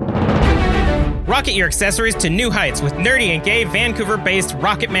 Rocket your accessories to new heights with nerdy and gay Vancouver-based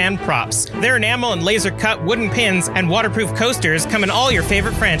Rocketman props. Their enamel and laser-cut wooden pins and waterproof coasters come in all your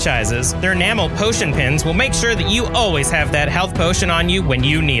favorite franchises. Their enamel potion pins will make sure that you always have that health potion on you when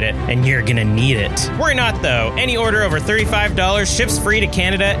you need it, and you're gonna need it. Worry not, though. Any order over $35 ships free to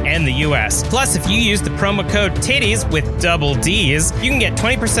Canada and the US. Plus, if you use the promo code TITTIES with double D's, you can get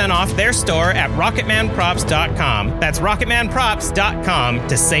 20% off their store at rocketmanprops.com. That's rocketmanprops.com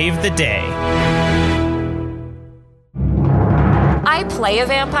to save the day. I play a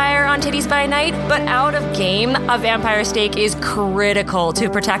vampire on Titties by Night, but out of game, a vampire stake is critical to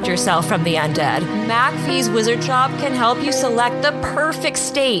protect yourself from the undead. McPhee's Wizard Shop can help you select the perfect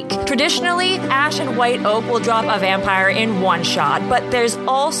stake. Traditionally, ash and white oak will drop a vampire in one shot, but there's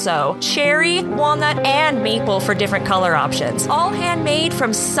also cherry, walnut, and maple for different color options. All handmade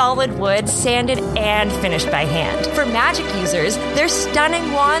from solid wood, sanded and finished by hand. For magic users, their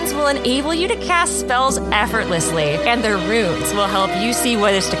stunning wands will enable you to cast spells effortlessly, and their runes will help you see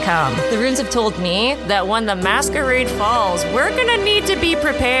what is to come. The runes have told me that when the masquerade falls, we're gonna need to be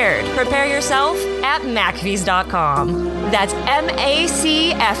prepared. Prepare yourself at macfies.com. That's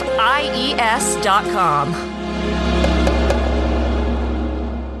MACFIES.com.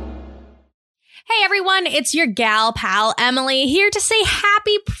 Hey everyone, it's your gal pal Emily here to say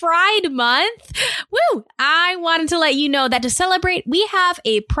happy Pride Month. Woo! I wanted to let you know that to celebrate, we have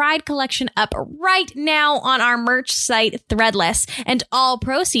a Pride collection up right now on our merch site Threadless, and all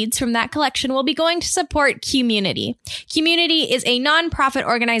proceeds from that collection will be going to support Community. Community is a non-profit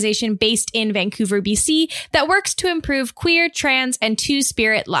organization based in Vancouver, BC that works to improve queer, trans, and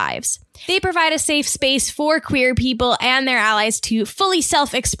two-spirit lives. They provide a safe space for queer people and their allies to fully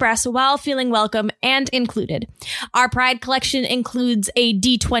self-express while feeling welcome and included. Our Pride collection includes a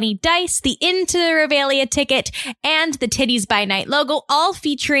D20 dice, the Into the Revelia ticket, and the Titties by Night logo, all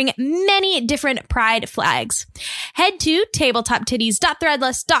featuring many different Pride flags. Head to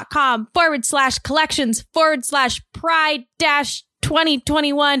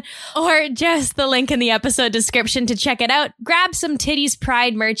tabletoptitties.threadless.com/collections/pride-2021 or just the link in the episode description to check it out. Grab some Titties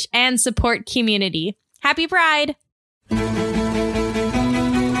Pride merch and support community. Happy Pride!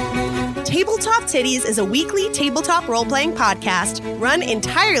 Tabletop Titties is a weekly tabletop role-playing podcast run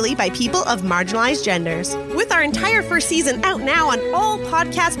entirely by people of marginalized genders. With our entire first season out now on all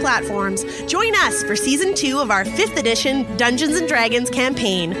podcast platforms, join us for season 2 of our 5th edition Dungeons & Dragons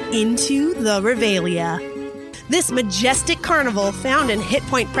campaign, Into the Revelia. This majestic carnival found in Hit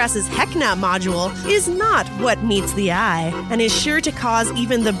Point Press's Heckna module is not what meets the eye and is sure to cause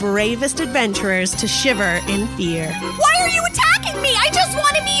even the bravest adventurers to shiver in fear. Why are you attacking me? I just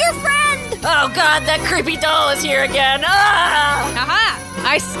want to be your friend! Oh god, that creepy doll is here again. Ah! Aha!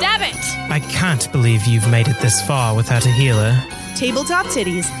 I stab it! I can't believe you've made it this far without a healer. Tabletop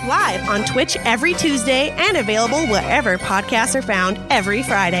Titties, live on Twitch every Tuesday and available wherever podcasts are found every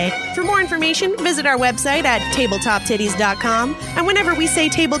Friday. For more information, visit our website at tabletoptitties.com. And whenever we say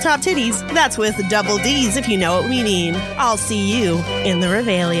Tabletop Titties, that's with double D's if you know what we mean. I'll see you in the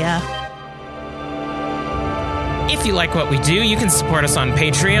Revelia. If you like what we do, you can support us on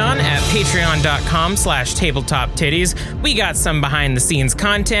Patreon at patreon.com/tabletoptitties. We got some behind the scenes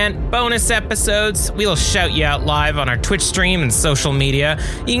content, bonus episodes. We'll shout you out live on our Twitch stream and social media.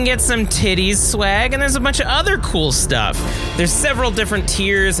 You can get some titties swag, and there's a bunch of other cool stuff. There's several different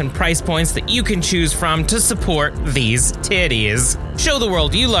tiers and price points that you can choose from to support these titties. Show the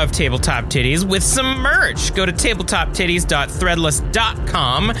world you love Tabletop Titties with some merch. Go to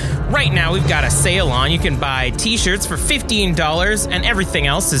tabletoptitties.threadless.com. Right now, we've got a sale on. You can buy t-shirts for $15, and everything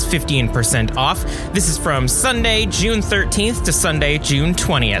else is 15% off. This is from Sunday, June 13th to Sunday, June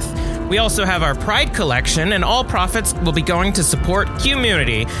 20th. We also have our Pride collection, and all profits will be going to support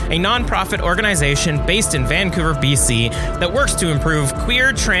Community, a nonprofit organization based in Vancouver, BC, that works to improve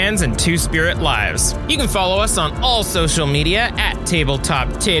queer, trans, and two-spirit lives. You can follow us on all social media at Tabletop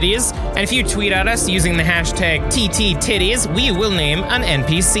Titties, and if you tweet at us using the hashtag TTTitties, we will name an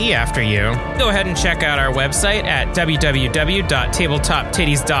NPC after you. Go ahead and check out our website at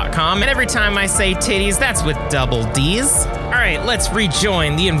www.tabletoptitties.com, and every time I say titties, that's with double D's. All right, let's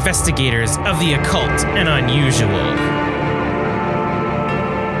rejoin the investigators of the occult and unusual.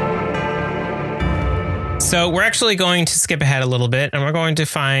 So we're actually going to skip ahead a little bit, and we're going to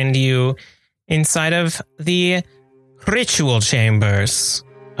find you inside of the ritual chambers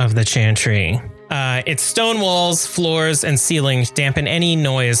of the Chantry. Its stone walls, floors, and ceilings dampen any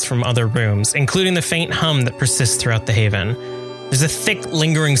noise from other rooms, including the faint hum that persists throughout the haven. There's a thick,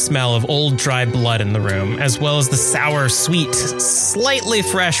 lingering smell of old, dry blood in the room, as well as the sour, sweet, slightly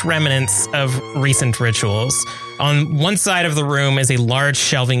fresh remnants of recent rituals. On one side of the room is a large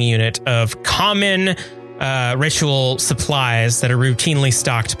shelving unit of common ritual supplies that are routinely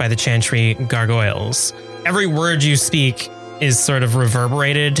stocked by the Chantry gargoyles. Every word you speak is sort of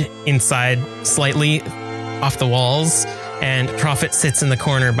reverberated inside slightly off the walls, and Prophet sits in the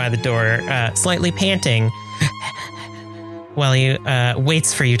corner by the door, slightly panting, while he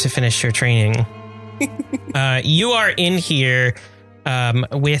waits for you to finish your training. You are in here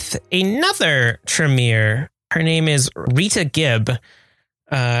with another Tremere. Her name is Rita Gibb.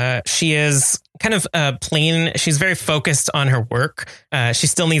 She is kind of plain. She's very focused on her work. She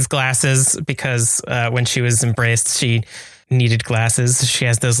still needs glasses because when she was embraced, she needed glasses. She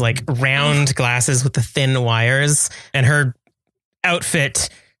has those like round glasses with the thin wires, and her outfit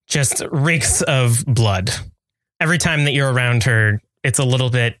just reeks of blood. Every time that you're around her, it's a little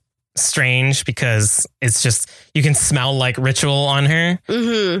bit strange because it's just, you can smell like ritual on her.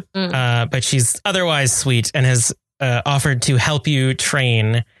 Mm-hmm. But she's otherwise sweet and has offered to help you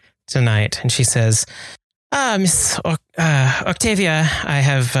train tonight. And she says, Miss Octavia,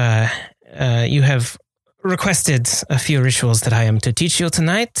 you have requested a few rituals that I am to teach you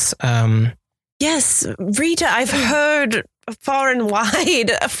tonight. Yes, Rita, I've heard far and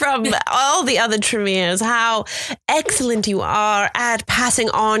wide from all the other Tremeres how excellent you are at passing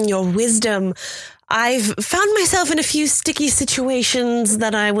on your wisdom. I've found myself in a few sticky situations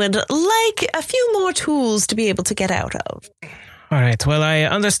that I would like a few more tools to be able to get out of. All right. Well, I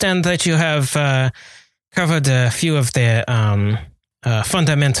understand that you have covered a few of the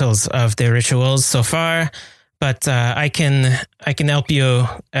fundamentals of the rituals so far, but I can help you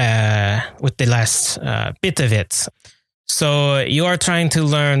with the last bit of it. So you are trying to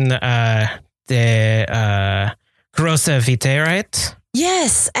learn the Corrosa Vitae, right?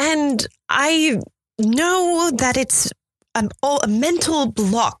 Yes, and I know that it's a mental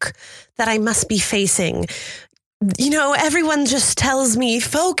block that I must be facing. You know, everyone just tells me,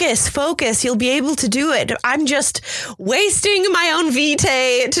 focus, you'll be able to do it. I'm just wasting my own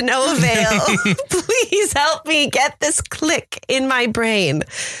vitae to no avail. Please help me get this click in my brain.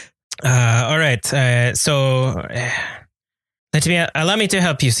 All right. So allow me to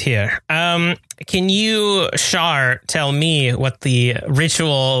help you here. Can you, Shar, tell me what the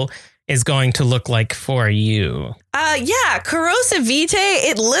ritual is going to look like for you? Yeah, Corrosa Vitae,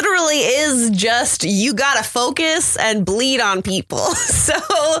 it literally is just you gotta focus and bleed on people. So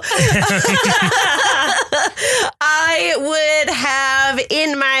I would have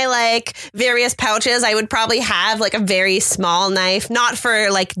in my like various pouches, I would probably have like a very small knife, not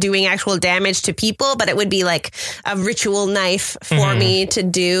for like doing actual damage to people, but it would be like a ritual knife for me to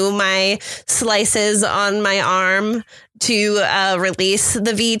do my slices on my arm to release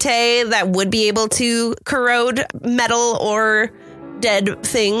the vitae that would be able to corrode metal or dead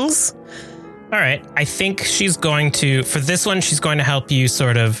things. All right. I think she's going to, for this one, she's going to help you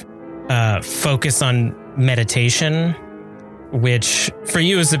sort of focus on meditation, which for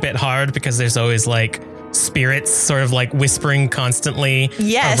you is a bit hard because there's always like spirits sort of like whispering constantly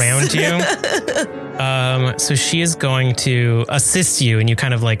around you. So she is going to assist you and you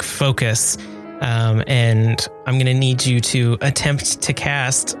kind of like focus. And I'm going to need you to attempt to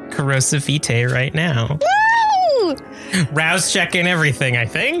cast Corrosive Vitae right now. Woo! Rouse check and everything, I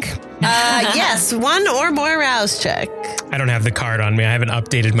think. Yes, one or more rouse check. I don't have the card on me. I haven't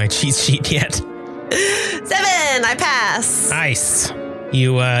updated my cheat sheet yet. 7, I pass. Nice.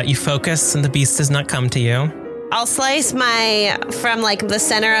 You focus and the beast does not come to you. I'll slice from like the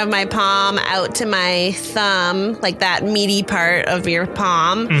center of my palm out to my thumb, like that meaty part of your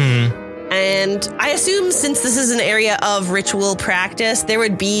palm. And I assume since this is an area of ritual practice, there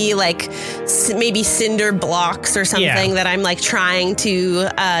would be like maybe cinder blocks or something that I'm like trying to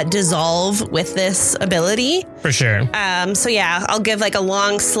dissolve with this ability. For sure. So yeah, I'll give like a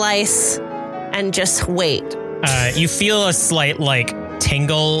long slice and just wait. You feel a slight like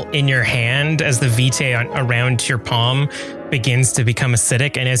tingle in your hand as the vitae around your palm begins to become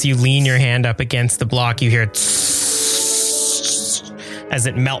acidic. And as you lean your hand up against the block, you hear as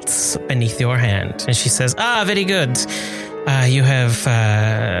it melts beneath your hand. And she says, very good. You have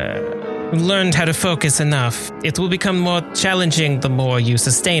learned how to focus enough. It will become more challenging the more you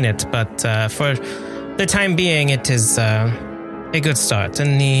sustain it, but for the time being, it is a good start.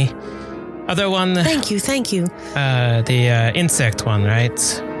 And the other one... Thank you. The insect one, right?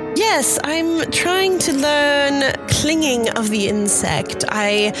 Yes, I'm trying to learn clinging of the insect.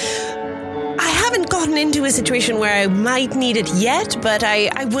 I haven't gotten into a situation where I might need it yet, but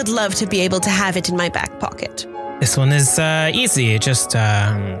I would love to be able to have it in my back pocket. This one is easy. Just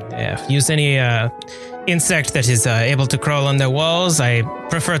use any insect that is able to crawl on their walls. I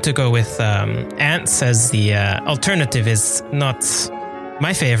prefer to go with ants, as the alternative is not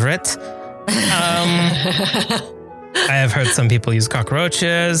my favorite. I have heard some people use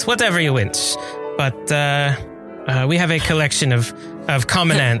cockroaches, whatever you wish. But we have a collection of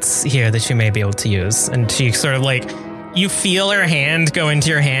common ants here that you may be able to use. And she sort of like, you feel her hand go into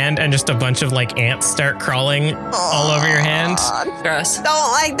your hand and just a bunch of like ants start crawling all over your hand. Gross.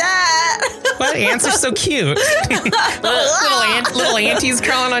 Don't like that. Well, ants are so cute. little anties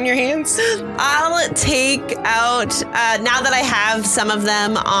crawling on your hands. I'll take out, now that I have some of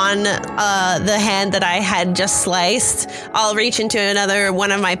them on the hand that I had just sliced, I'll reach into another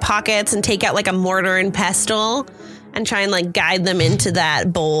one of my pockets and take out like a mortar and pestle and try and like guide them into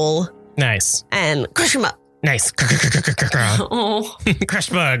that bowl. Nice. And crush them up. Nice. Oh. Crush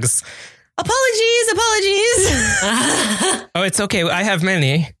bugs. Apologies. Oh, it's okay. I have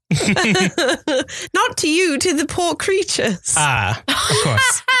many. Not to you, to the poor creatures. Of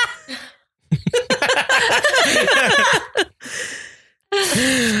course.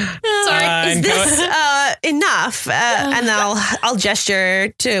 Sorry, is this enough? And I'll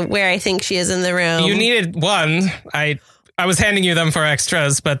gesture to where I think she is in the room. You needed one. I was handing you them for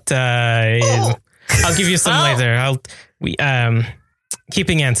extras, but I'll give you some later.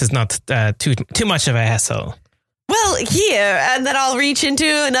 Keeping ants is not too much of a hassle. Well, here, and then I'll reach into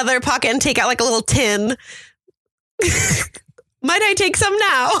another pocket and take out like a little tin. Might I take some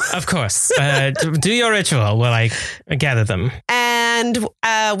now? Of course. Do your ritual while I gather them. And And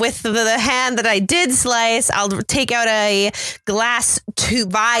with the hand that I did slice, I'll take out a glass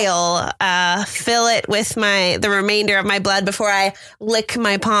vial, fill it with the remainder of my blood before I lick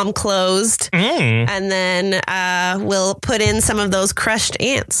my palm closed. And then we'll put in some of those crushed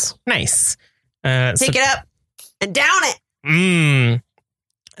ants. Nice. Take it up and down it.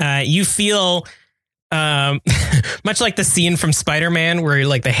 You feel much like the scene from Spider-Man where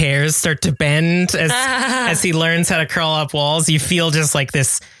like the hairs start to bend as he learns how to crawl up walls. You feel just like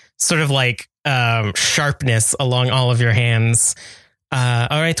this sort of like sharpness along all of your hands. All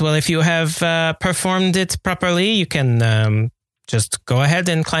right. Well, if you have performed it properly, you can just go ahead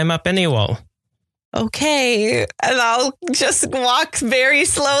and climb up any wall. Okay. And I'll just walk very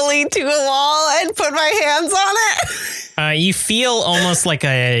slowly to a wall and put my hands on it. You feel almost like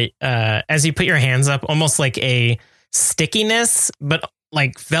as you put your hands up, almost like a stickiness, but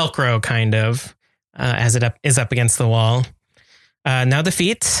like Velcro kind of, as it is up against the wall. Now the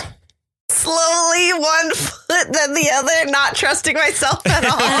feet. Slowly, one foot, then the other, not trusting myself at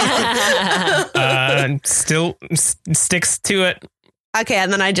all. Still sticks to it. Okay,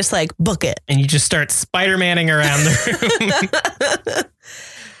 and then I just like book it. And you just start Spider-Manning around the room.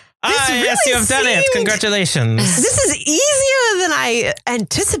 Yes, you have done it. Congratulations. This is easier than I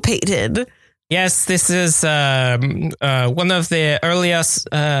anticipated. Yes, this is one of the earliest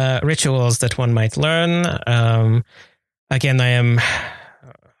rituals that one might learn. Again,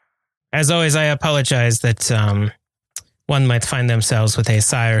 as always, I apologize that one might find themselves with a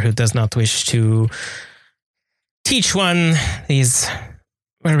sire who does not wish to teach one these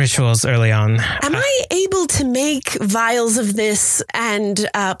rituals early on. Am I able to make vials of this and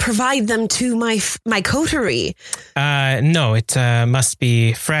provide them to my coterie? No, it must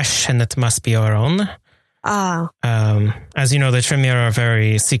be fresh and it must be our own. As you know, the Tremere are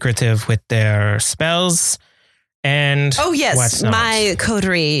very secretive with their spells. And oh yes, my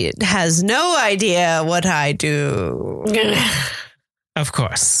coterie has no idea what I do. Of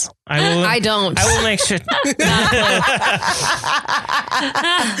course. I don't. I will make sure.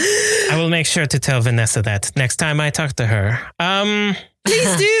 I will make sure to tell Vanessa that next time I talk to her.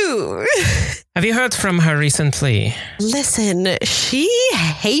 Please do. Have you heard from her recently? Listen, she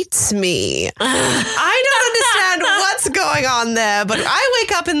hates me. I don't understand what's going on there, but I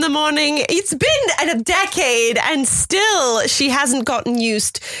wake up in the morning. It's been a decade and still she hasn't gotten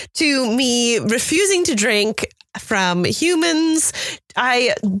used to me refusing to drink from humans.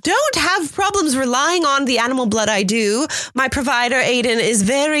 I don't have problems relying on the animal blood I do. My provider, Aiden, is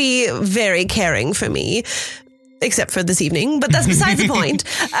very, very caring for me, except for this evening, but that's besides the point.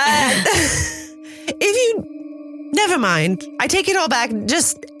 Never mind. I take it all back.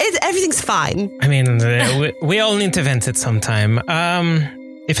 Everything's fine. I mean, we all need to vent it sometime.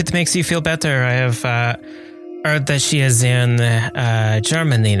 If it makes you feel better, I have heard that she is in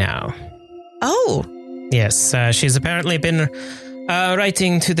Germany now. Oh. Yes, she's apparently been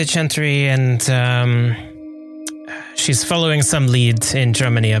writing to the Gentry, and she's following some lead in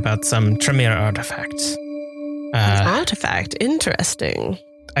Germany about some Tremere artifact. An artifact? Interesting.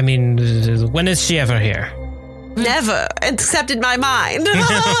 I mean, when is she ever here? Never, except in my mind.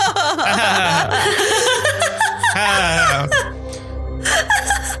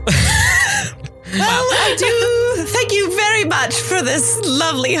 Well, I do thank you very much for this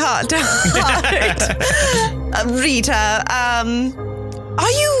lovely heart. Rita, are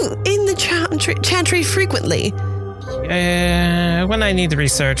you in the chantry frequently? When I need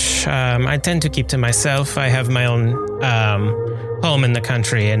research, I tend to keep to myself. I have my own home in the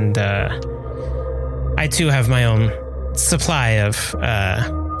country, and I too have my own supply of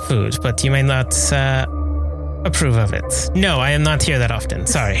food, but you may not approve of it. No, I am not here that often.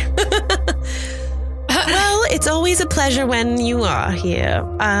 Sorry. Well, it's always a pleasure when you are here.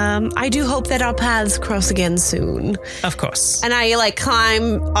 I do hope that our paths cross again soon. Of course. And I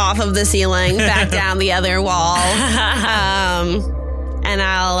climb off of the ceiling back down the other wall. And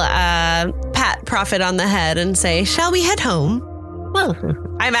I'll pat Prophet on the head and say, "Shall we head home?" Well,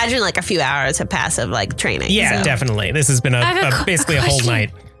 I imagine a few hours have passed of training. Yeah, so. Definitely. This has been basically a whole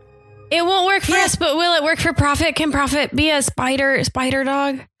night. It won't work for us, but will it work for Prophet? Can Prophet be a spider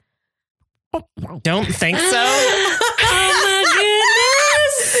dog? Don't think so. Oh my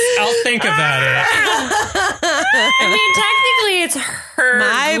goodness! I'll think about it. I mean, technically, it's her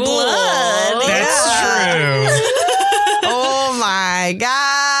My ghoul. blood. That's true. Oh my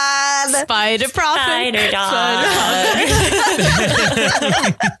God. Spider Prophet. Spider dog.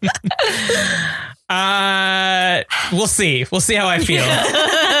 We'll see. We'll see how I feel.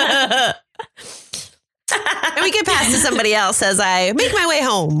 And we can pass to somebody else as I make my way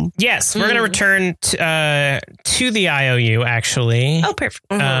home. Yes, we're going to return to the IOU, actually. Oh, perfect.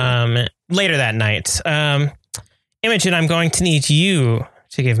 Later that night. Imogen, I'm going to need you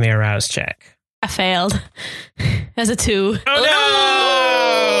to give me a rouse check. I failed. As a 2. Oh,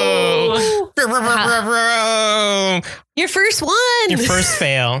 no! Your first one. Your first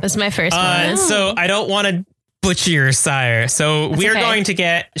fail. That's my first one. So I don't want to butcher your sire. So we are going to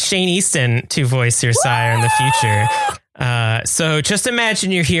get Shane Easton to voice your sire in the future. So just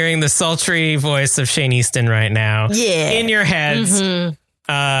imagine you're hearing the sultry voice of Shane Easton right now. Yeah. In your heads.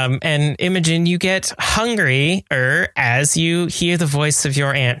 And Imogen, you get hungrier as you hear the voice of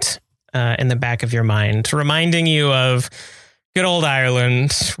your aunt in the back of your mind, reminding you of good old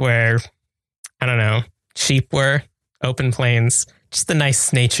Ireland, where, I don't know, sheep were, open plains, just the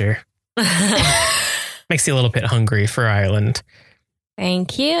nice nature. Makes you a little bit hungry for Ireland.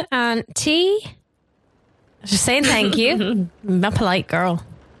 Thank you, Auntie. Just saying thank you. I'm a polite girl.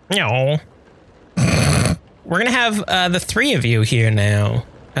 No. We're going to have the three of you here now,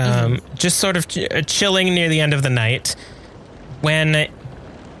 just sort of chilling near the end of the night, when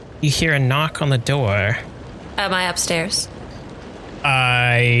you hear a knock on the door. Am I upstairs?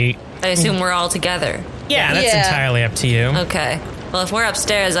 I assume we're all together. Yeah, that's entirely up to you. Okay. Well, if we're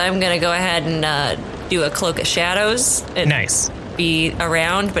upstairs, I'm going to go ahead and do a cloak of shadows. And Nice. be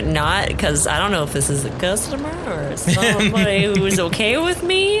around, but not, because I don't know if this is a customer or somebody who's okay with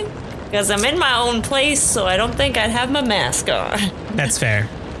me. Because I'm in my own place, so I don't think I'd have my mask on. That's fair.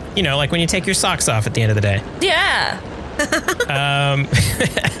 You know, like when you take your socks off at the end of the day. Yeah.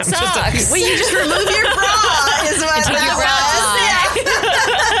 Socks. Well, you just remove your bra is what Take your bra that off.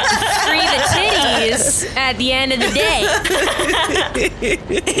 Free the titties at the end of the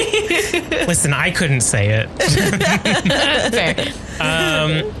day. Listen, I couldn't say it. Fair.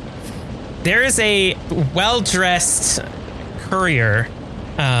 There is a well-dressed courier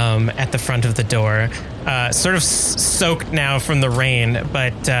at the front of the door, sort of soaked now from the rain,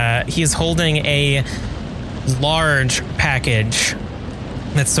 but he's holding a large package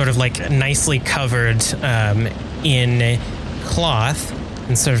that's sort of like nicely covered in cloth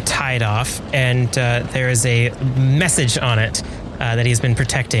and sort of tied off, and there is a message on it that he's been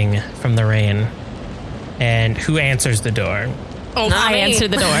protecting from the rain. And who answers the door? Oh, I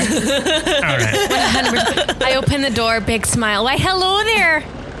answered the door. All right. 100%. I open the door, big smile. Why, hello there.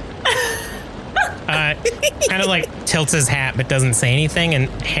 Kind of like tilts his hat but doesn't say anything and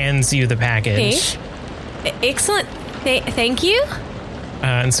hands you the package. Excellent. Thank you.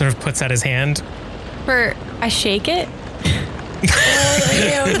 And sort of puts out his hand. I shake it.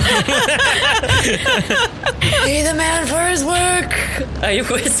 Pay the man for his work. You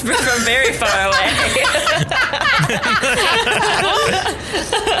whisper from very far away.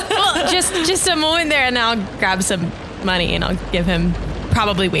 Well, just a moment there, and I'll grab some money and I'll give him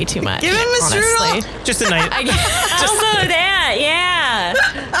probably way too much. Give him a honestly. strudel. Just a nice, Also that, yeah.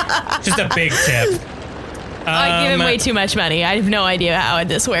 just a big tip. I give him way too much money. I have no idea how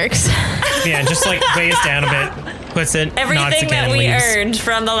this works. Yeah, just like weighs down a bit, puts it, nods Everything again, that we leaves. earned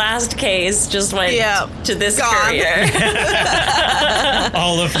from the last case just went to this Gone. courier.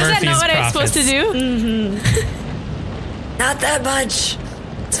 All of Is that Murphy's not what I'm profits. supposed to do? Not that much.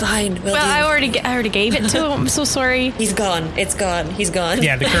 It's fine. Well, I already gave it to him. I'm so sorry. He's gone. It's gone. He's gone.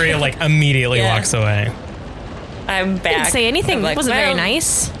 Yeah, the courier like immediately Yeah. walks away. I'm back. Didn't say anything. I'm It like, wasn't very well,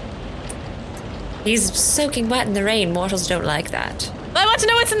 nice. He's soaking wet in the rain. Mortals don't like that. I want to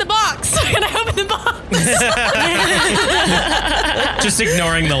know what's in the box. Can I open the box? Just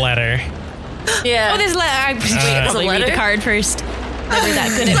ignoring the letter. Yeah. Oh, there's I probably read the letter? card first. Never that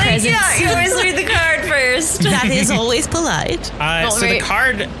good at presents. Yeah, you always read the card first. That is always polite. So right. the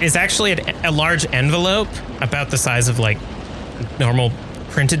card is actually a large envelope about the size of like normal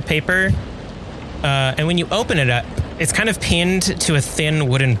printed paper. And when you open it up, it's kind of pinned to a thin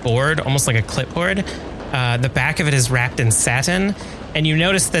wooden board, almost like a clipboard. The back of it is wrapped in satin. And you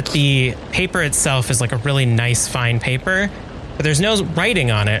notice that the paper itself is like a really nice, fine paper. But there's no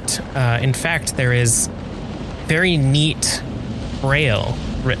writing on it. In fact, there is very neat braille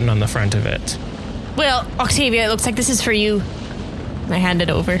written on the front of it. Well, Octavia, it looks like this is for you. I hand it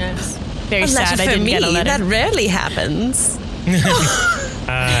over. Very sad I didn't get a letter. That rarely happens.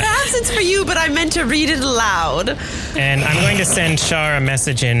 Perhaps it's for you, but I meant to read it aloud. And I'm going to send Shar a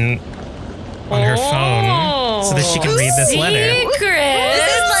message in on her phone so that she can read this letter. This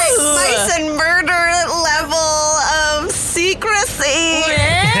is like mice and murder level of secrecy.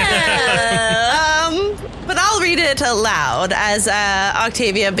 But I'll read it aloud as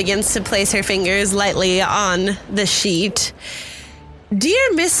Octavia begins to place her fingers lightly on the sheet.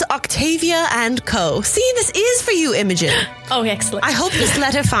 Dear Miss Octavia and Co. See, this is for you, Imogen. Oh, excellent. I hope this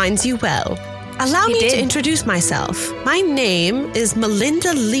letter finds you well. Allow me to introduce myself. My name is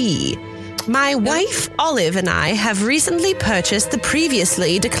Melinda Lee. My wife, Olive, and I have recently purchased the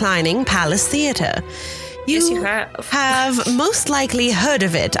previously declining Palace Theatre. Yes, you have. Most likely heard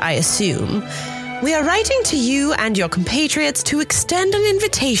of it, I assume. We are writing to you and your compatriots to extend an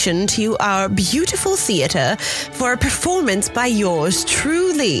invitation to our beautiful theatre for a performance by yours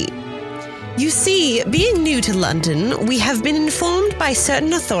truly. You see, being new to London, we have been informed by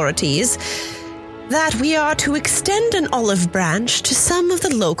certain authorities that we are to extend an olive branch to some of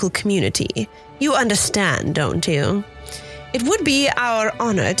the local community. You understand, don't you? It would be our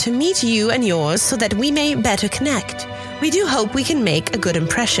honor to meet you and yours so that we may better connect. We do hope we can make a good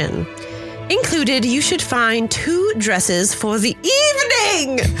impression. Included, you should find 2 dresses for the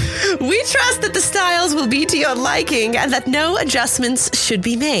evening. We trust that the styles will be to your liking and that no adjustments should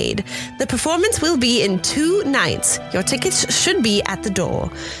be made. The performance will be in 2 nights. Your tickets should be at the door.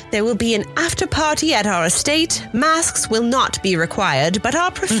 There will be an after party at our estate. Masks will not be required, but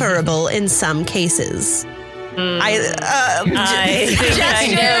are preferable in some cases. I think I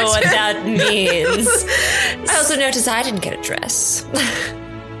know what that means. I also noticed I didn't get a dress.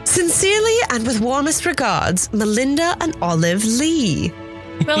 Sincerely and with warmest regards, Melinda and Olive Lee.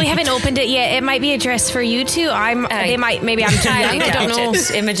 Well, we haven't opened it yet. It might be a dress for you two. Maybe I'm too young. I don't know.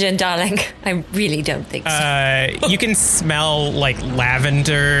 Imogen, darling, I really don't think so. You can smell like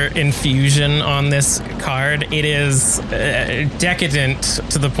lavender infusion on this card. It is decadent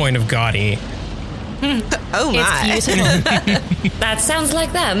to the point of gaudy. Oh my. It's beautiful. That sounds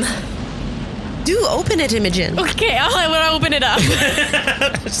like them. Do open it, Imogen. Okay, I want to open it up.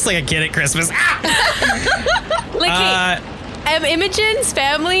 Just like a kid at Christmas. Imogen's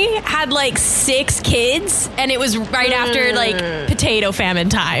family had like 6 kids, and it was right after like potato famine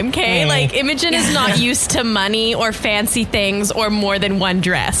time. Okay, like Imogen is not used to money or fancy things or more than 1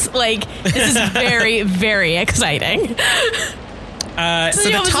 dress. Like this is very, very exciting. So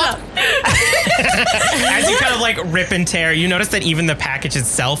the top, as you kind of like rip and tear, you notice that even the package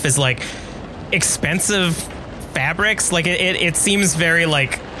itself is like expensive fabrics. Like it seems very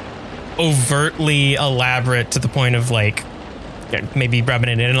like overtly elaborate to the point of like maybe rubbing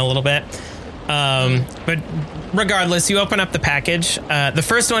it in a little bit. But regardless, you open up the package. The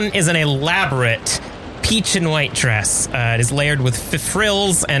first one is an elaborate peach and white dress. It is layered with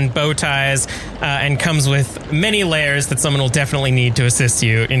frills and bow ties and comes with many layers that someone will definitely need to assist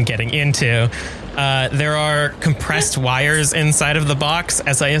you in getting into. There are compressed wires inside of the box,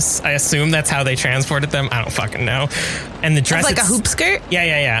 as I assume that's how they transported them. I don't fucking know. And the dress... It's like a hoop skirt?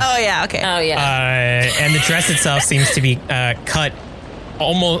 Yeah. Oh, yeah, okay. Oh, yeah. And the dress itself seems to be cut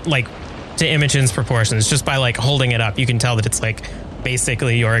almost like to Imogen's proportions. Just by like holding it up, you can tell that it's like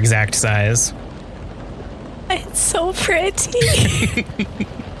basically your exact size. It's so pretty.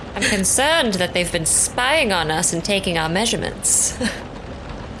 I'm concerned that they've been spying on us and taking our measurements.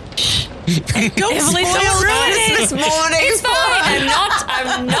 Don't spoil Christmas morning. It's fine.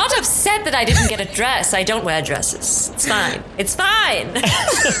 I'm not upset that I didn't get a dress. I don't wear dresses. It's fine. It's fine.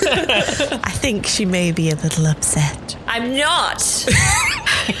 I think she may be a little upset. I'm not.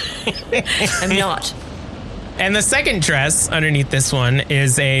 I'm not. And the second dress underneath this one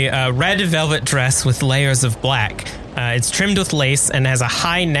is a red velvet dress with layers of black. It's trimmed with lace and has a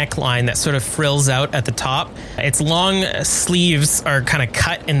high neckline that sort of frills out at the top. Its long sleeves are kind of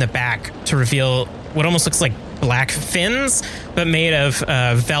cut in the back to reveal what almost looks like black fins, but made of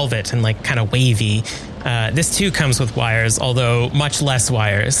velvet and like kind of wavy. This too comes with wires, although much less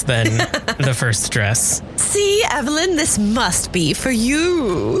wires than the first dress. See, Evelyn, this must be for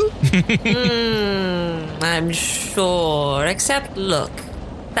you. I'm sure, except look.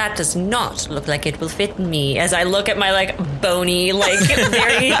 That does not look like it will fit me. As I look at my like bony, like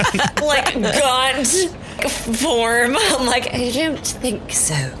very like gaunt form, I'm like, I don't think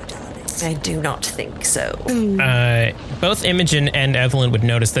so, darling. I do not think so. Both Imogen and Evelyn would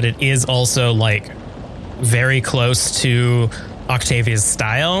notice that it is also like very close to Octavia's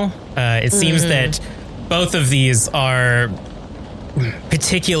style. It seems that both of these are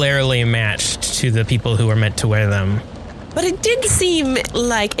particularly matched to the people who are meant to wear them. But it did seem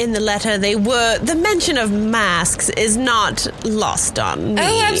like in the letter the mention of masks is not lost on me.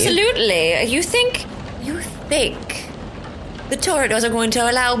 Oh, absolutely. You think the Toreadors are going to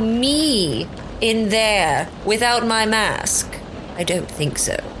allow me in there without my mask? I don't think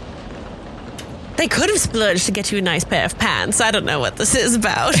so. They could have splurged to get you a nice pair of pants. I don't know what this is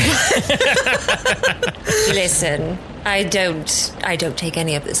about. Listen, I don't take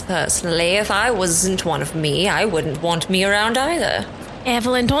any of this personally. If I wasn't one of me, I wouldn't want me around either.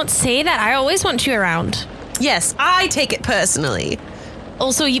 Evelyn, don't say that. I always want you around. Yes, I take it personally.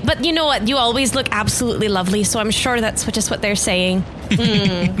 Also, but you know what? You always look absolutely lovely, so I'm sure that's just what they're saying.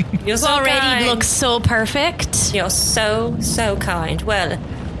 You're so Already kind. look so perfect. You're so kind. Well,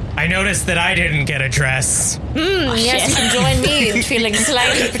 I noticed that I didn't get a dress. yes, you can join me in feeling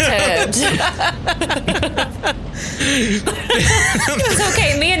slightly perturbed. It's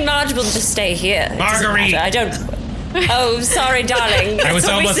okay. Me and Marge will just stay here. It doesn't Marguerite. matter. I don't. Oh, sorry, darling. I was That's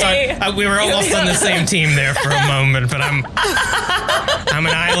what we almost say. on. We were almost on the same team there for a moment, but I'm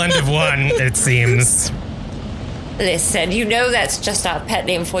an island of one. It seems. Listen, you know that's just our pet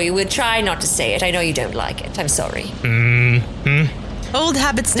name for you. We'll try not to say it. I know you don't like it. I'm sorry. Old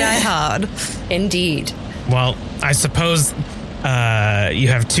habits die hard. Indeed. Well, I suppose you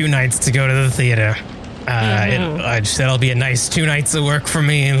have 2 nights to go to the theater. That'll be a nice 2 nights of work for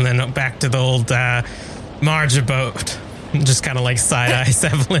me, and then back to the old Marge boat. Just kind of like side-eyes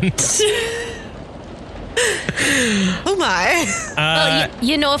Evelyn. Oh my. Well,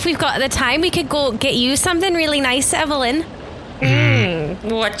 you know, if we've got the time, we could go get you something really nice, Evelyn.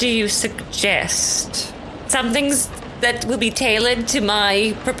 What do you suggest? Something that will be tailored to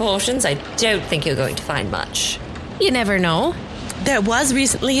my proportions? I don't think you're going to find much. You never know. There was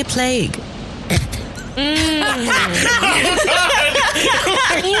recently a plague.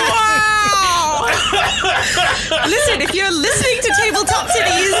 Wow! Listen, if you're listening to Tabletop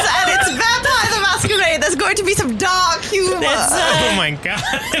Titties and it's Vampire the Masquerade, there's going to be some dark humor. Oh my god.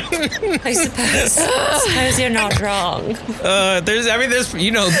 I suppose you're not wrong. There's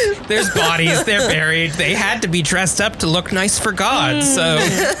bodies. They're buried. They had to be dressed up to look nice for God. So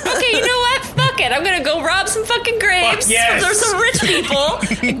Okay, you know what? Fuck it. I'm gonna go rob some fucking graves. Fuck yes. There's some rich people.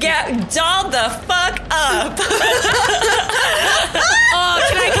 Get dolled the fuck up. Oh,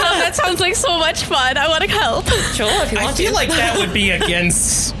 can I come? That sounds like so much fun. I want to help. Sure, if you I want feel to. like that would be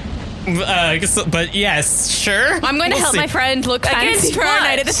against. But yes, sure. I'm going to We'll help see. my friend look fancy Against for our what?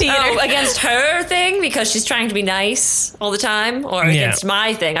 night at the theater. Oh, against her thing because she's trying to be nice all the time, or against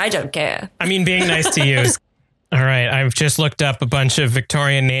my thing? I don't care. I mean, being nice to you. All right, I've just looked up a bunch of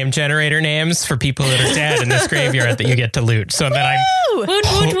Victorian name generator names for people that are dead in this graveyard that you get to loot. So that Woot,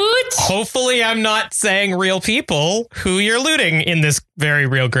 woot, woot. hopefully I'm not saying real people who you're looting in this very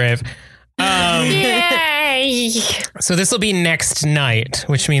real grave. Yay! So this will be next night,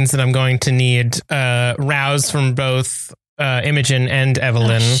 which means that I'm going to need rouse from both Imogen and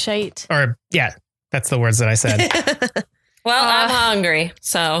Evelyn. Shite. Or, yeah, that's the words that I said. Well, I'm hungry,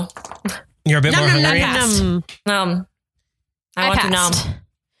 so You're a bit more hungry? I want to nom. passed.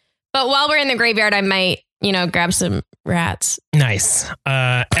 But while we're in the graveyard, I might, grab some rats. Nice.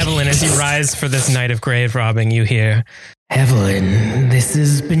 Evelyn, as you rise for this night of grave robbing, you hear, Evelyn, this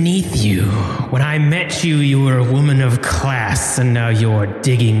is beneath you. When I met you, you were a woman of class, and now you're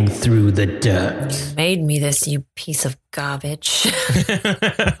digging through the dirt. Made me this, you piece of garbage.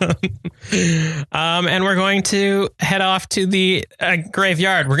 And we're going to head off to the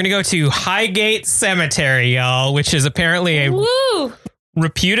graveyard. We're going to go to Highgate Cemetery, y'all, which is apparently a Woo!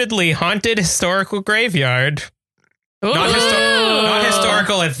 reputedly haunted historical graveyard. Not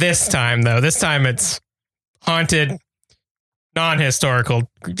historical at this time, though. This time it's haunted, non-historical,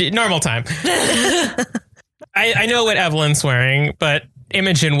 normal time. I know what Evelyn's wearing, but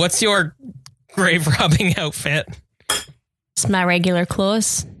Imogen, what's your grave robbing outfit? It's my regular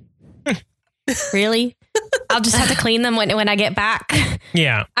clothes. Really? I'll just have to clean them when I get back.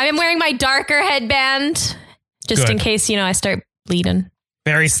 Yeah. I'm wearing my darker headband just in Good. case, I start bleeding.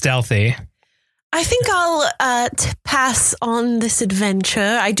 Very stealthy. I think I'll pass on this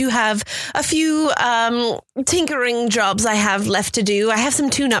adventure. I do have a few tinkering jobs I have left to do. I have some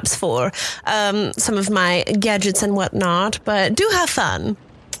tune-ups for some of my gadgets and whatnot, but do have fun.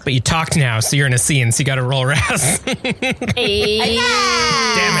 But you talked now, so you're in a scene, so you got to roll rouse. Prophet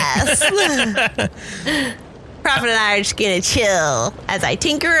and I are just gonna chill as I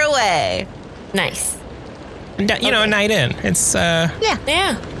tinker away. Nice. A night in. It's, Yeah.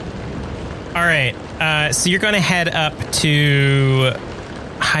 all right. So you're going to head up to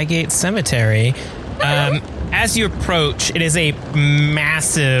Highgate Cemetery. As you approach, it is a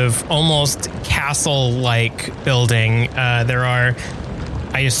massive, almost castle-like building. There are,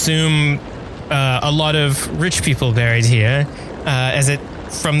 I assume, a lot of rich people buried here, as it,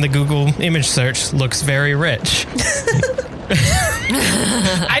 from the Google image search, looks very rich.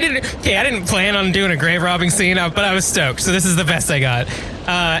 I didn't plan on doing a grave robbing scene, but I was stoked. So this is the best I got.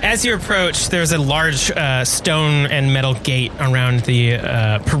 As you approach, there's a large stone and metal gate around the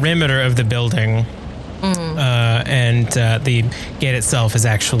perimeter of the building. And the gate itself is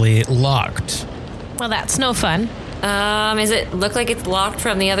actually locked. Well, that's no fun. Does it look like it's locked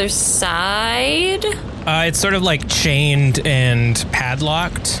from the other side? It's sort of like chained and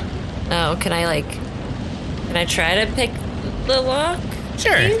padlocked. Oh, can I try to pick the lock?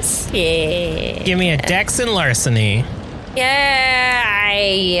 Sure. Please? Yeah. Give me a dex and larceny.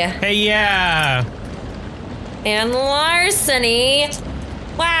 Yay! Hey, yeah. And larceny.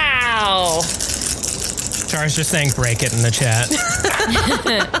 Wow. Char's just saying break it in the chat.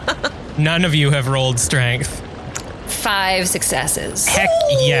 None of you have rolled strength. 5 successes. Heck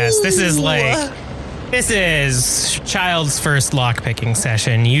yes. This is child's first lockpicking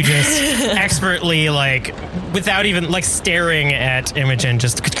session. You just expertly, without even, staring at Imogen,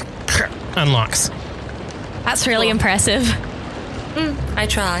 just unlocks. That's really impressive. I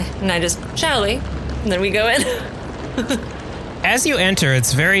try. And I just, shall we? And then we go in. As you enter,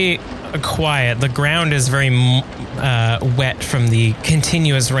 it's very quiet. The ground is very wet from the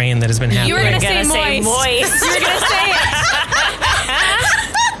continuous rain that has been happening. You were going to say moist. You were going to say it.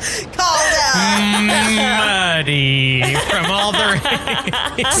 Called out. Muddy from all the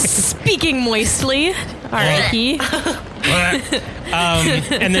rain. Speaking moistly, R.I.P. But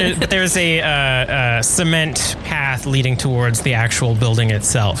there's a cement path leading towards the actual building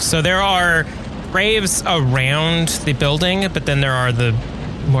itself. So there are graves around the building, but then there are the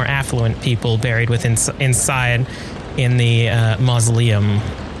more affluent people buried inside in the mausoleum.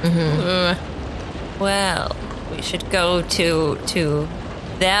 Mm-hmm. Well, we should go to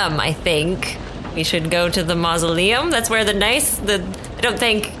them, I think. We should go to the mausoleum. That's where I don't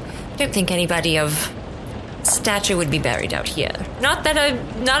think anybody of stature would be buried out here. Not that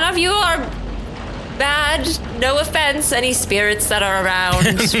none of you are bad. No offense, any spirits that are around.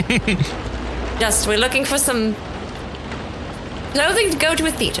 Just, we're looking for some clothing to go to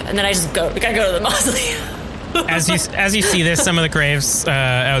a theater. And then I go to the mausoleum. As you see this, some of the graves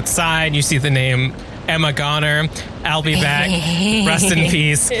outside, you see the name Emma Goner, I'll be back, rest in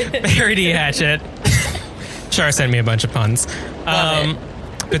peace, Verity Hatchet. Char sent me a bunch of puns.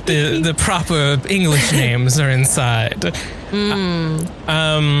 But the proper English names are inside.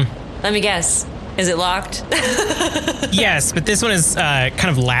 Let me guess. Is it locked? Yes, but this one is kind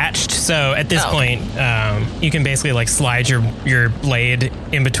of latched. So at this point, you can basically slide your blade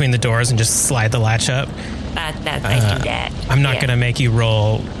in between the doors and just slide the latch up. I do that. I'm not going to make you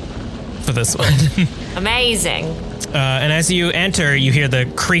roll for this one. Amazing. And as you enter, you hear the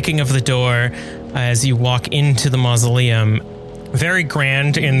creaking of the door as you walk into the mausoleum. Very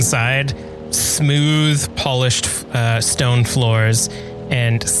grand inside, smooth, polished stone floors,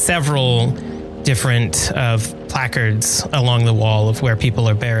 and several different placards along the wall of where people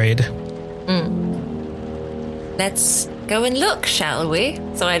are buried. Let's go and look, shall we?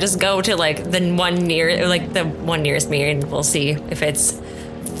 So I just go to the one nearest me, and we'll see if it's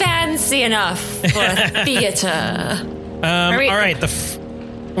fancy enough for a theater. All right.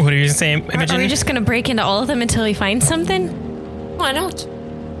 What are you saying, Imogen? Are we just going to break into all of them until we find something? Why not?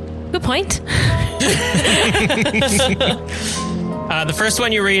 Good point. The first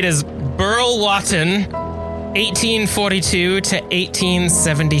one you read is Burl Watton, 1842 to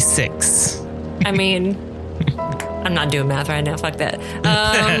 1876. I mean, I'm not doing math right now. Fuck that.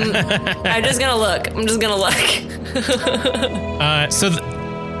 I'm just gonna look. So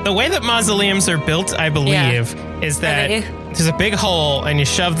the way that mausoleums are built, I believe, is that there's a big hole and you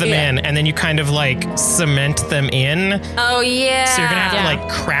shove them in, and then you kind of cement them in. Oh yeah. So you're gonna have to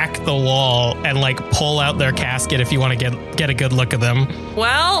crack the wall and pull out their casket if you want to get a good look at them.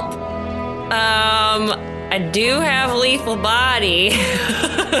 Well, I do have lethal body.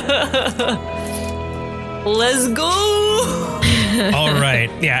 Let's go. All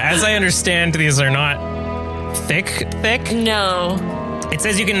right. Yeah, as I understand, these are not thick. No. It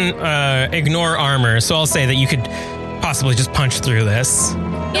says you can ignore armor, so I'll say that you could possibly just punch through this.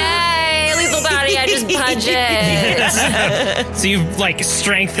 Yay, lethal body, I just punch it. So you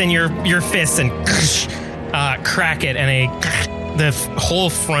strengthen your fists and crack it, and the whole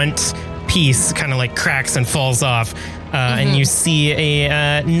front piece kind of cracks and falls off, and you see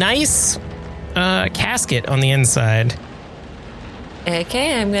a nice casket on the inside.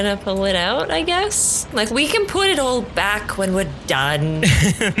 Okay, I'm gonna pull it out, I guess. We can put it all back when we're done.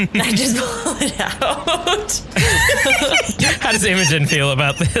 I just pull it out. How does Imogen feel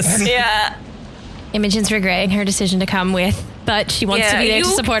about this? Yeah. Imogen's regretting her decision to come with, but she wants to be there to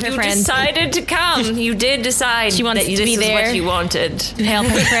support her friend. You decided to come. You did decide she wants that to be there. This is what you wanted. To help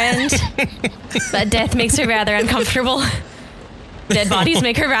her friend. But death makes her rather uncomfortable. Dead bodies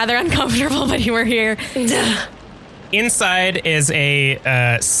make her rather uncomfortable, but you were here. Inside is a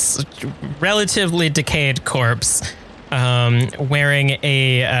relatively decayed corpse wearing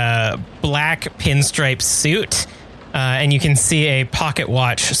a black pinstripe suit and you can see a pocket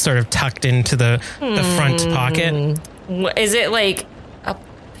watch sort of tucked into the front pocket. Is it like a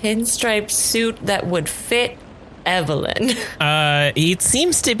pinstripe suit that would fit Evelyn? It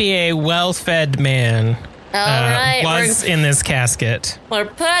seems to be a well-fed man. All right, was in this casket. We're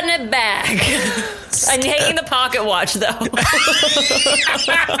putting it back. I'm taking the pocket watch, though.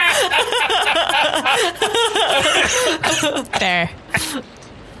 There.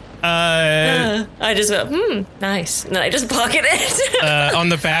 I just go, nice. And then I just pocket it. On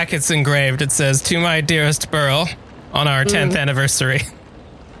the back, it's engraved. It says, "To my dearest Burl, on our 10th anniversary."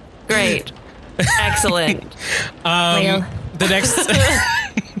 Great. Excellent. The next...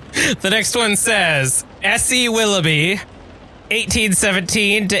 The next one says, S.E. Willoughby,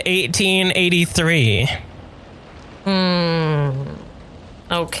 1817 to 1883.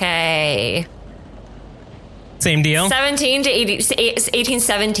 Okay. Same deal? 1817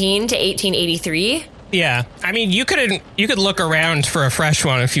 to 1883. Yeah. I mean, you could look around for a fresh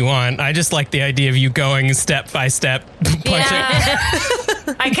one if you want. I just like the idea of you going step by step. Punching. Yeah.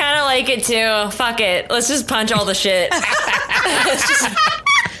 I kind of like it too. Fuck it. Let's just punch all the shit.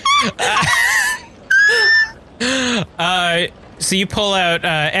 So you pull out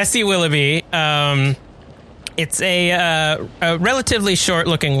S.E. Willoughby. It's a relatively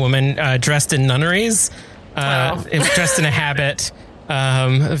short-looking woman dressed in nunneries. Dressed in a habit.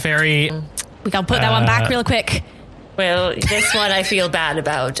 Very... We gotta put that one back real quick. Well, this one I feel bad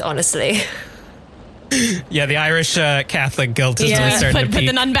about, honestly. Yeah, the Irish Catholic guilt is really starting to put peak.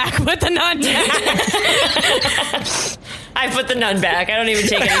 the nun back. Put the nun back. I put the nun back. I don't even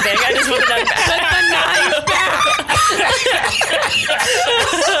take anything. I just put the nun back.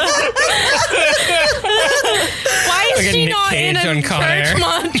 Why is Like a she Nick not in Cage a on Con Air.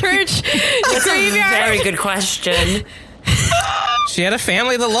 church That's a graveyard? very good question. She had a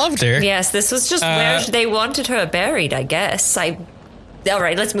family that loved her. Yes, this was just where they wanted her buried, I guess. All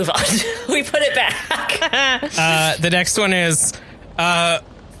right, let's move on. We put it back. The next one is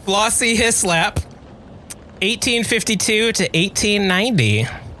Flossie Hislop, 1852 to 1890.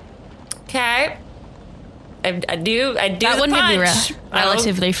 Okay. I do That the wouldn't be punch.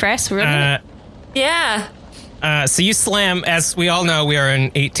 relatively fresh, wouldn't it? Yeah. So you slam, as we all know, we are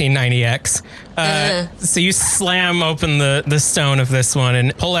in 1890X. So you slam open the stone of this one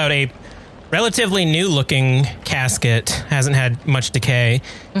and pull out a relatively new looking casket. Hasn't had much decay.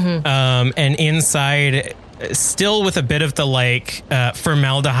 And inside, still with a bit of the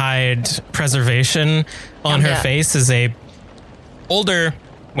formaldehyde preservation on her face, is a older...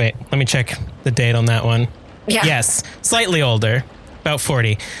 Wait, let me check the date on that one. Yeah. Yes, slightly older, about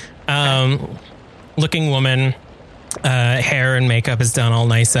 40. Looking woman, hair and makeup is done all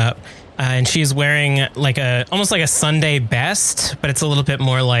nice up. And she's wearing almost like a Sunday best, but it's a little bit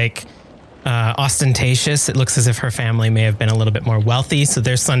more ostentatious. It looks as if her family may have been a little bit more wealthy. So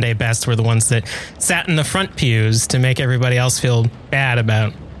their Sunday best were the ones that sat in the front pews to make everybody else feel bad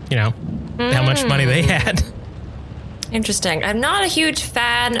about, how much money they had. Interesting. I'm not a huge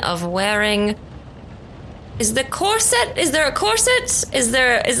fan of wearing... Is there a corset?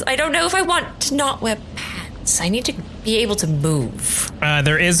 I don't know if I want to not wear pants. I need to be able to move.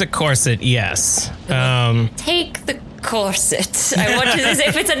 There is a corset, yes. Take the corset. I want to,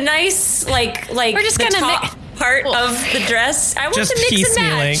 if it's a nice, We're just the gonna top part of the dress. I want Just to mix and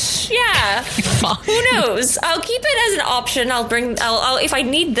piecemealing. match. Yeah. Who knows? I'll keep it as an option. I'll if I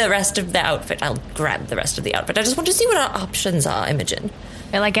need the rest of the outfit, I'll grab the rest of the outfit. I just want to see what our options are, Imogen.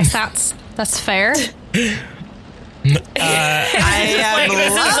 Well, I guess that's fair. I am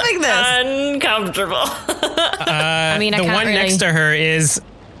loving this. Uncomfortable. I mean, I The can't one really... next to her is...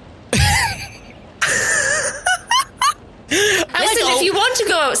 Listen, if you want to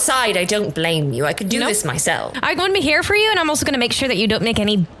go outside, I don't blame you. I could do this myself. I'm going to be here for you, and I'm also going to make sure that you don't make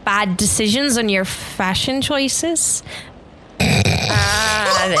any bad decisions on your fashion choices.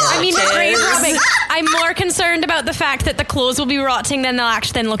 I mean, the grave robbing. I'm more concerned about the fact that the clothes will be rotting than they'll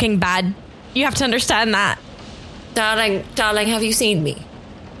actually then looking bad. You have to understand that. Darling, have you seen me?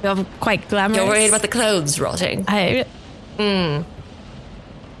 You're quite glamorous. You're worried about the clothes rotting. I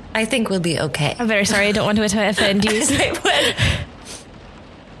think we'll be okay. I'm very sorry. I don't want to offend you.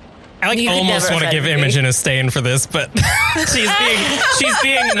 I You could almost never want to give offend me. Imogen a stain for this, but she's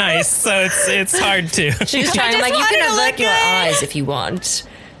being nice, so it's hard to. She's trying, you can avert your eyes if you want.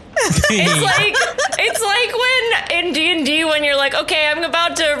 It's like when in D&D when you're like, okay, I'm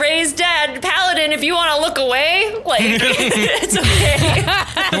about to raise dead paladin. If you want to look away, it's okay.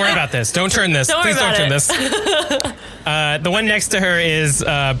 Don't worry about this. Don't turn this. Don't worry Please don't about turn it. this. The one next to her is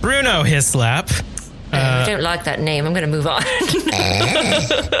Bruno Hislop. I don't like that name. I'm going to move on.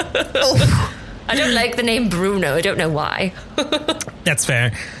 I don't like the name Bruno. I don't know why. That's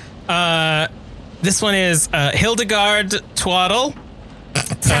fair. This one is Hildegard Twaddle.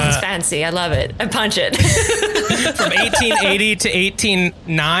 Sounds fancy. I love it. I punch it. From 1880 to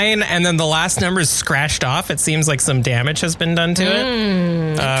 1809, and then the last number is scratched off. It seems like some damage has been done to it.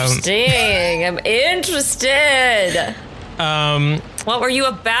 Interesting. I'm interested. What were you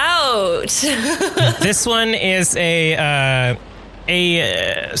about? This one is a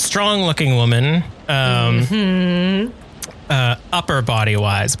strong-looking woman, upper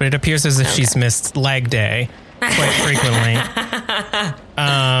body-wise, but it appears as if she's missed leg day quite frequently.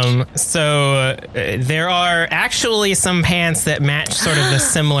 So there are actually some pants that match sort of the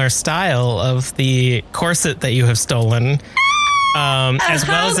similar style of the corset that you have stolen, as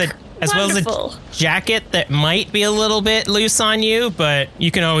well as a jacket that might be a little bit loose on you, but you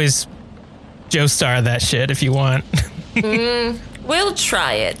can always Joestar that shit if you want. We'll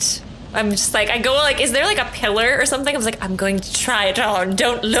try it. I'm just like, I go like, is there like a pillar or something? I was like, I'm going to try it on.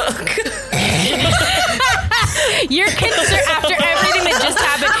 Don't look. You're concerned after everything that just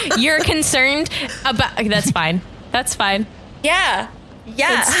happened. You're concerned about. That's fine. That's fine. Yeah.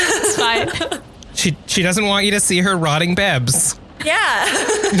 It's fine. She doesn't want you to see her rotting bebs. Yeah.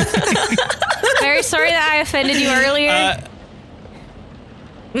 Very sorry that I offended you earlier.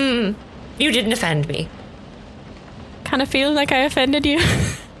 You didn't offend me. Kind of feel like I offended you.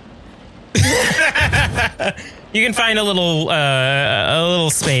 You can find a little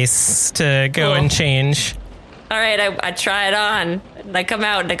space to go and change. All right, I try it on. And I come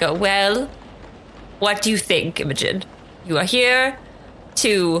out and I go, well, what do you think, Imogen? You are here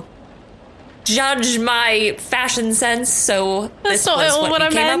to judge my fashion sense, so this was what you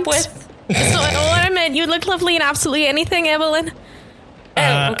came up with? That's not what I meant. You look lovely in absolutely anything, Evelyn.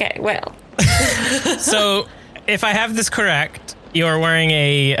 Oh, okay, well. So, if I have this correct, you're wearing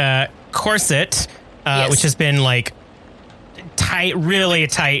a corset, yes, which has been like really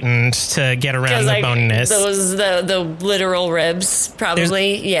tightened to get around the boniness. Those the literal ribs,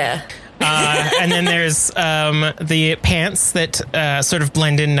 probably. Yeah. And then there's the pants that sort of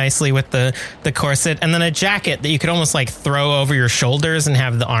blend in nicely with the corset, and then a jacket that you could almost like throw over your shoulders and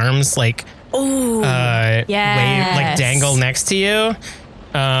have the arms like wave, like dangle next to you.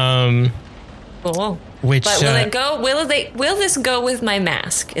 Cool. Which, but will it go? Will this go with my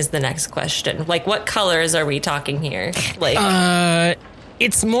mask? Is the next question. Like, what colors are we talking here? Like,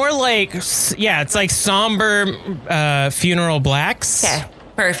 it's more like it's like somber funeral blacks. Okay,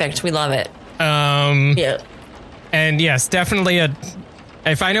 perfect. We love it. Yeah, and yes, definitely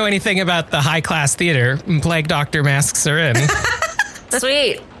if I know anything about the high class theater, Plague Doctor masks are in.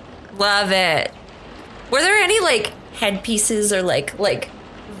 Sweet, love it. Were there any like headpieces or like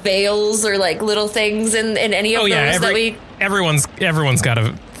veils or like little things in any of those that we... Everyone's got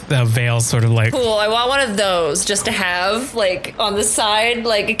a veil sort of like... Cool, I want one of those just to have like on the side,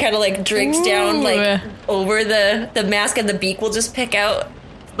 like it kind of like drapes down like over the mask, and the beak will just pick out,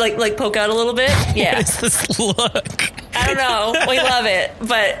 like poke out a little bit. Yeah. What is this look? I don't know. We love it,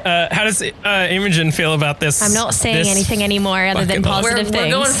 but... how does Imogen feel about this? I'm not saying anything anymore other than positive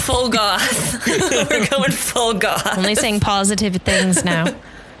things. We're going full goth. We're going full goth. Only saying positive things now.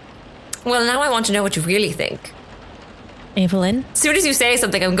 Well, now I want to know what you really think. Evelyn? As soon as you say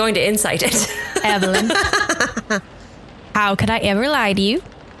something, I'm going to insight it. Evelyn? How could I ever lie to you?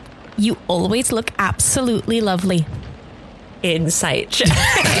 You always look absolutely lovely. Insight check.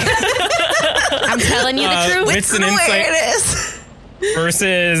 I'm telling you the truth. It's an insight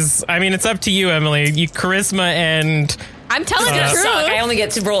versus... I mean, it's up to you, Emily. You charisma and... I'm telling you the truth. I only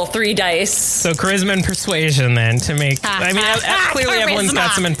get to roll 3 dice. So charisma and persuasion then to make... I mean, clearly charisma. Evelyn's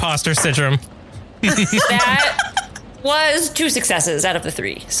got some imposter syndrome. That was 2 successes out of the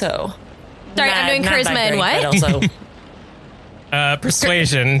 3, so... Sorry, I'm doing charisma and what? Also...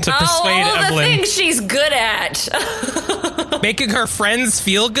 persuasion, to persuade all Evelyn. The things she's good at. Making her friends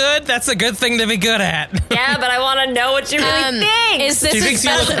feel good? That's a good thing to be good at. Yeah, but I want to know what you really think. Is this She thinks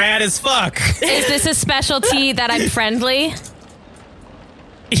you look bad as fuck. Is this a specialty that I'm friendly?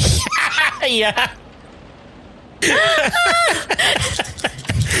 Yeah.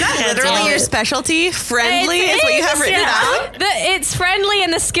 Literally your specialty? Friendly is what you have written down? It's friendly,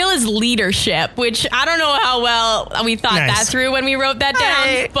 and the skill is leadership, which I don't know how well we thought that through when we wrote that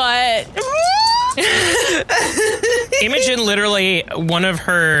down, but... Imogen, literally, one of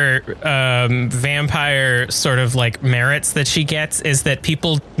her vampire sort of like merits that she gets is that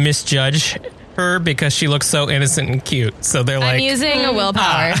people misjudge her because she looks so innocent and cute. So they're like... I'm using a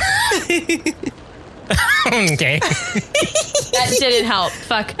willpower. Okay. That didn't help.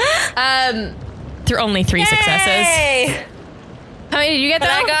 Fuck. Through only 3 successes. How many did you get, But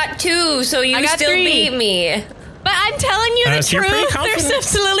though? I got 2, so you got still 3. beat me. But I'm telling you the So you're pretty truth. confident. There's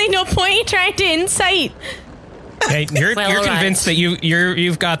absolutely no point in trying to insight. Hey, you're Well, all convinced right. that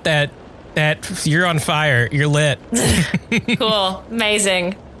you've got that you're on fire. You're lit. Cool.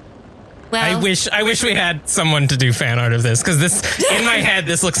 Amazing. Well, I wish we had someone to do fan art of this, because this in my head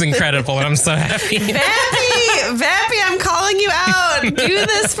this looks incredible and I'm so happy. Vampy, I'm calling you out. Do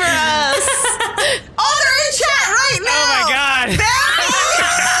this for us. Oh, they're in chat right now. Oh my god.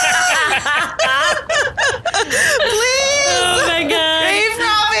 Please. oh my god. Grave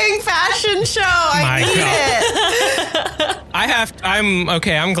robbing fashion show. I My need God. it.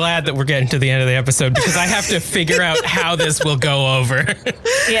 I'm glad that we're getting to the end of the episode, because I have to figure out how this will go over.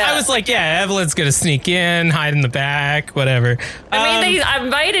 Yeah. I was like, yeah, Evelyn's gonna sneak in, hide in the back, whatever. I mean, they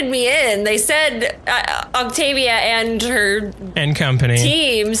invited me in. They said Octavia and her and company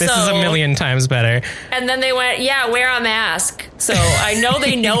team. This is a million times better. And then they went, yeah, wear a mask. So I know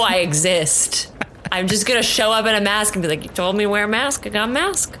they know I exist. I'm just going to show up in a mask and be like, you told me to wear a mask. I got a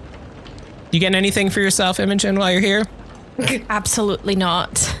mask. You getting anything for yourself, Imogen, while you're here? Absolutely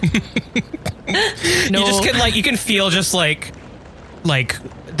not. You just can you can feel just like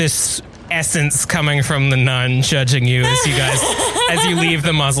this essence coming from the nun judging you as you leave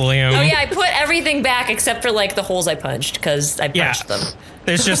the mausoleum. Oh, yeah, I put everything back except for like the holes I punched because I punched them.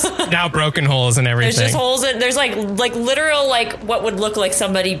 There's just now broken holes and everything. There's just holes in, there's like literal what would look like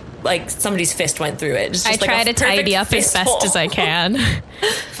somebody's fist went through it. It's I just try like to tidy up as best as I can.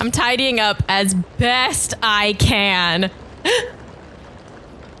 I'm tidying up as best I can.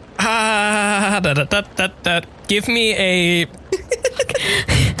 Give me a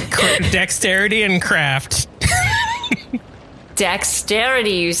dexterity and craft.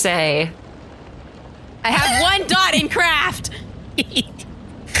 Dexterity, you say? I have 1 dot in craft.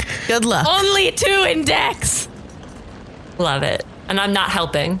 Good luck. Only 2 in dex. Love it. And I'm not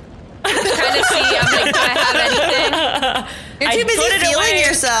helping. Trying to see, I'm like, do I have anything? You're too I put busy it feeling away.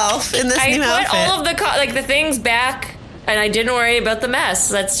 yourself in this I new put outfit. all of the things back, and I didn't worry about the mess.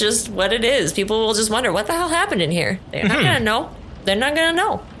 That's just what it is. People will just wonder, what the hell happened in here? They're not going to know. They're not going to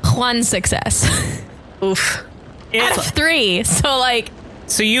know. 1 success. Oof. Out of 3. So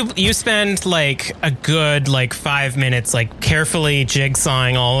So you spend like a good 5 minutes carefully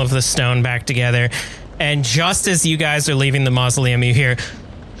jigsawing all of the stone back together, and just as you guys are leaving the mausoleum, you hear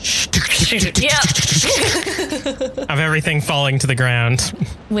of everything falling to the ground.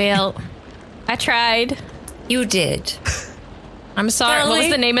 well, I tried. You did. I'm sorry. What was Darling.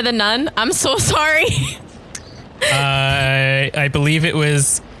 the name of the nun? I'm so sorry. I believe it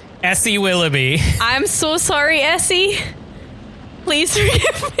was Essie Willoughby. I'm so sorry, Essie. Please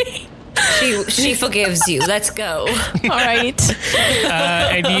forgive me. She forgives you. Let's go. All right.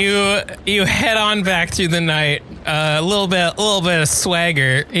 And you head on back through the night. A little bit of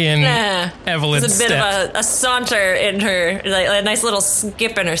swagger in Evelyn's There's a bit step. of a saunter in her, like a nice little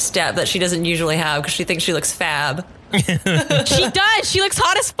skip in her step that she doesn't usually have because she thinks she looks fab. She does. She looks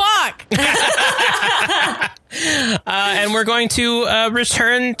hot as fuck. And we're going to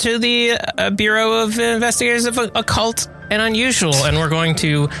return to the Bureau of Investigators of Occult and Unusual, and we're going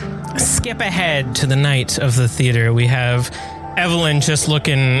to skip ahead to the night of the theater. We have Evelyn just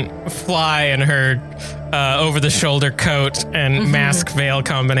looking fly in her over-the-shoulder coat and mask veil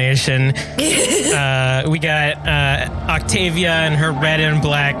combination. We got Octavia in her red and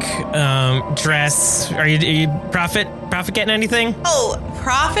black dress. Are you Prophet getting anything? Oh,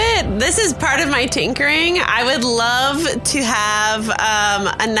 Prophet, this is part of my tinkering. I would love to have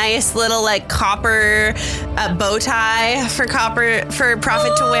a nice little copper bow tie for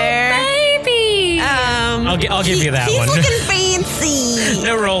Prophet to wear. Baby! I'll give you that he's one. He's looking fancy.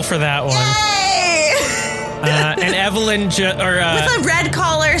 No roll for that one. Yay! And Evelyn With a red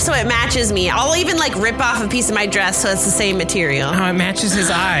collar so it matches me. I'll even rip off a piece of my dress so it's the same material. it matches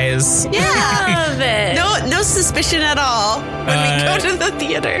his eyes. Yeah. Love it. No suspicion at all when we go to the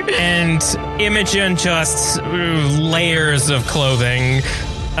theater. And Imogen just layers of clothing.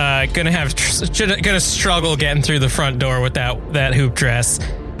 Gonna struggle getting through the front door with that hoop dress.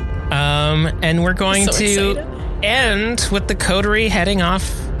 And we're going So to excited. end with the coterie heading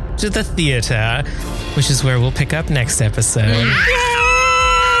off to the theater, which is where we'll pick up next episode.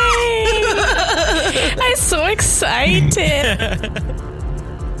 I'm so excited.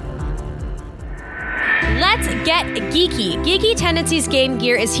 Let's get geeky. Geeky Tendencies Game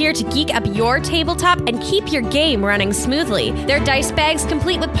Gear is here to geek up your tabletop and keep your game running smoothly. Their dice bags,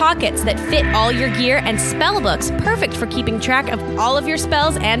 complete with pockets that fit all your gear, and spell books, perfect for keeping track of all of your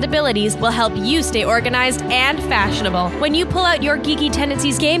spells and abilities, will help you stay organized and fashionable. When you pull out your Geeky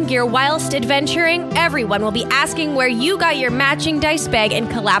Tendencies Game Gear whilst adventuring, everyone will be asking where you got your matching dice bag and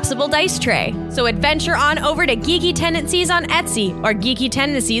collapsible dice tray. So adventure on over to Geeky Tendencies on Etsy or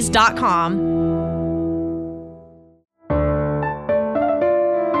geekytendencies.com.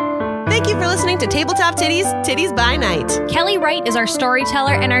 Thank you for listening to Tabletop Titties, Titties by Night. Kelly Wright is our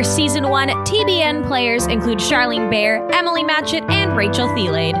storyteller, and our Season 1 TBN players include Charlene Bear, Emily Matchett, and Rachel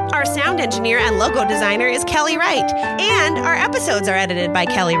Thielade. Our sound engineer and logo designer is Kelly Wright, and our episodes are edited by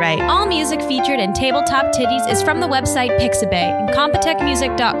Kelly Wright. All music featured in Tabletop Titties is from the website Pixabay and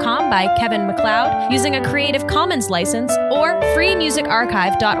Compotechmusic.com by Kevin MacLeod using a Creative Commons license or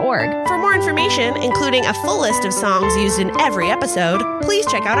freemusicarchive.org. For more information, including a full list of songs used in every episode, please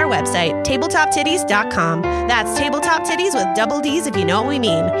check out our website, tabletoptitties.com. That's Tabletop Titties with double D's if you know what we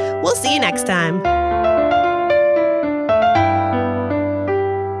mean. We'll see you next time.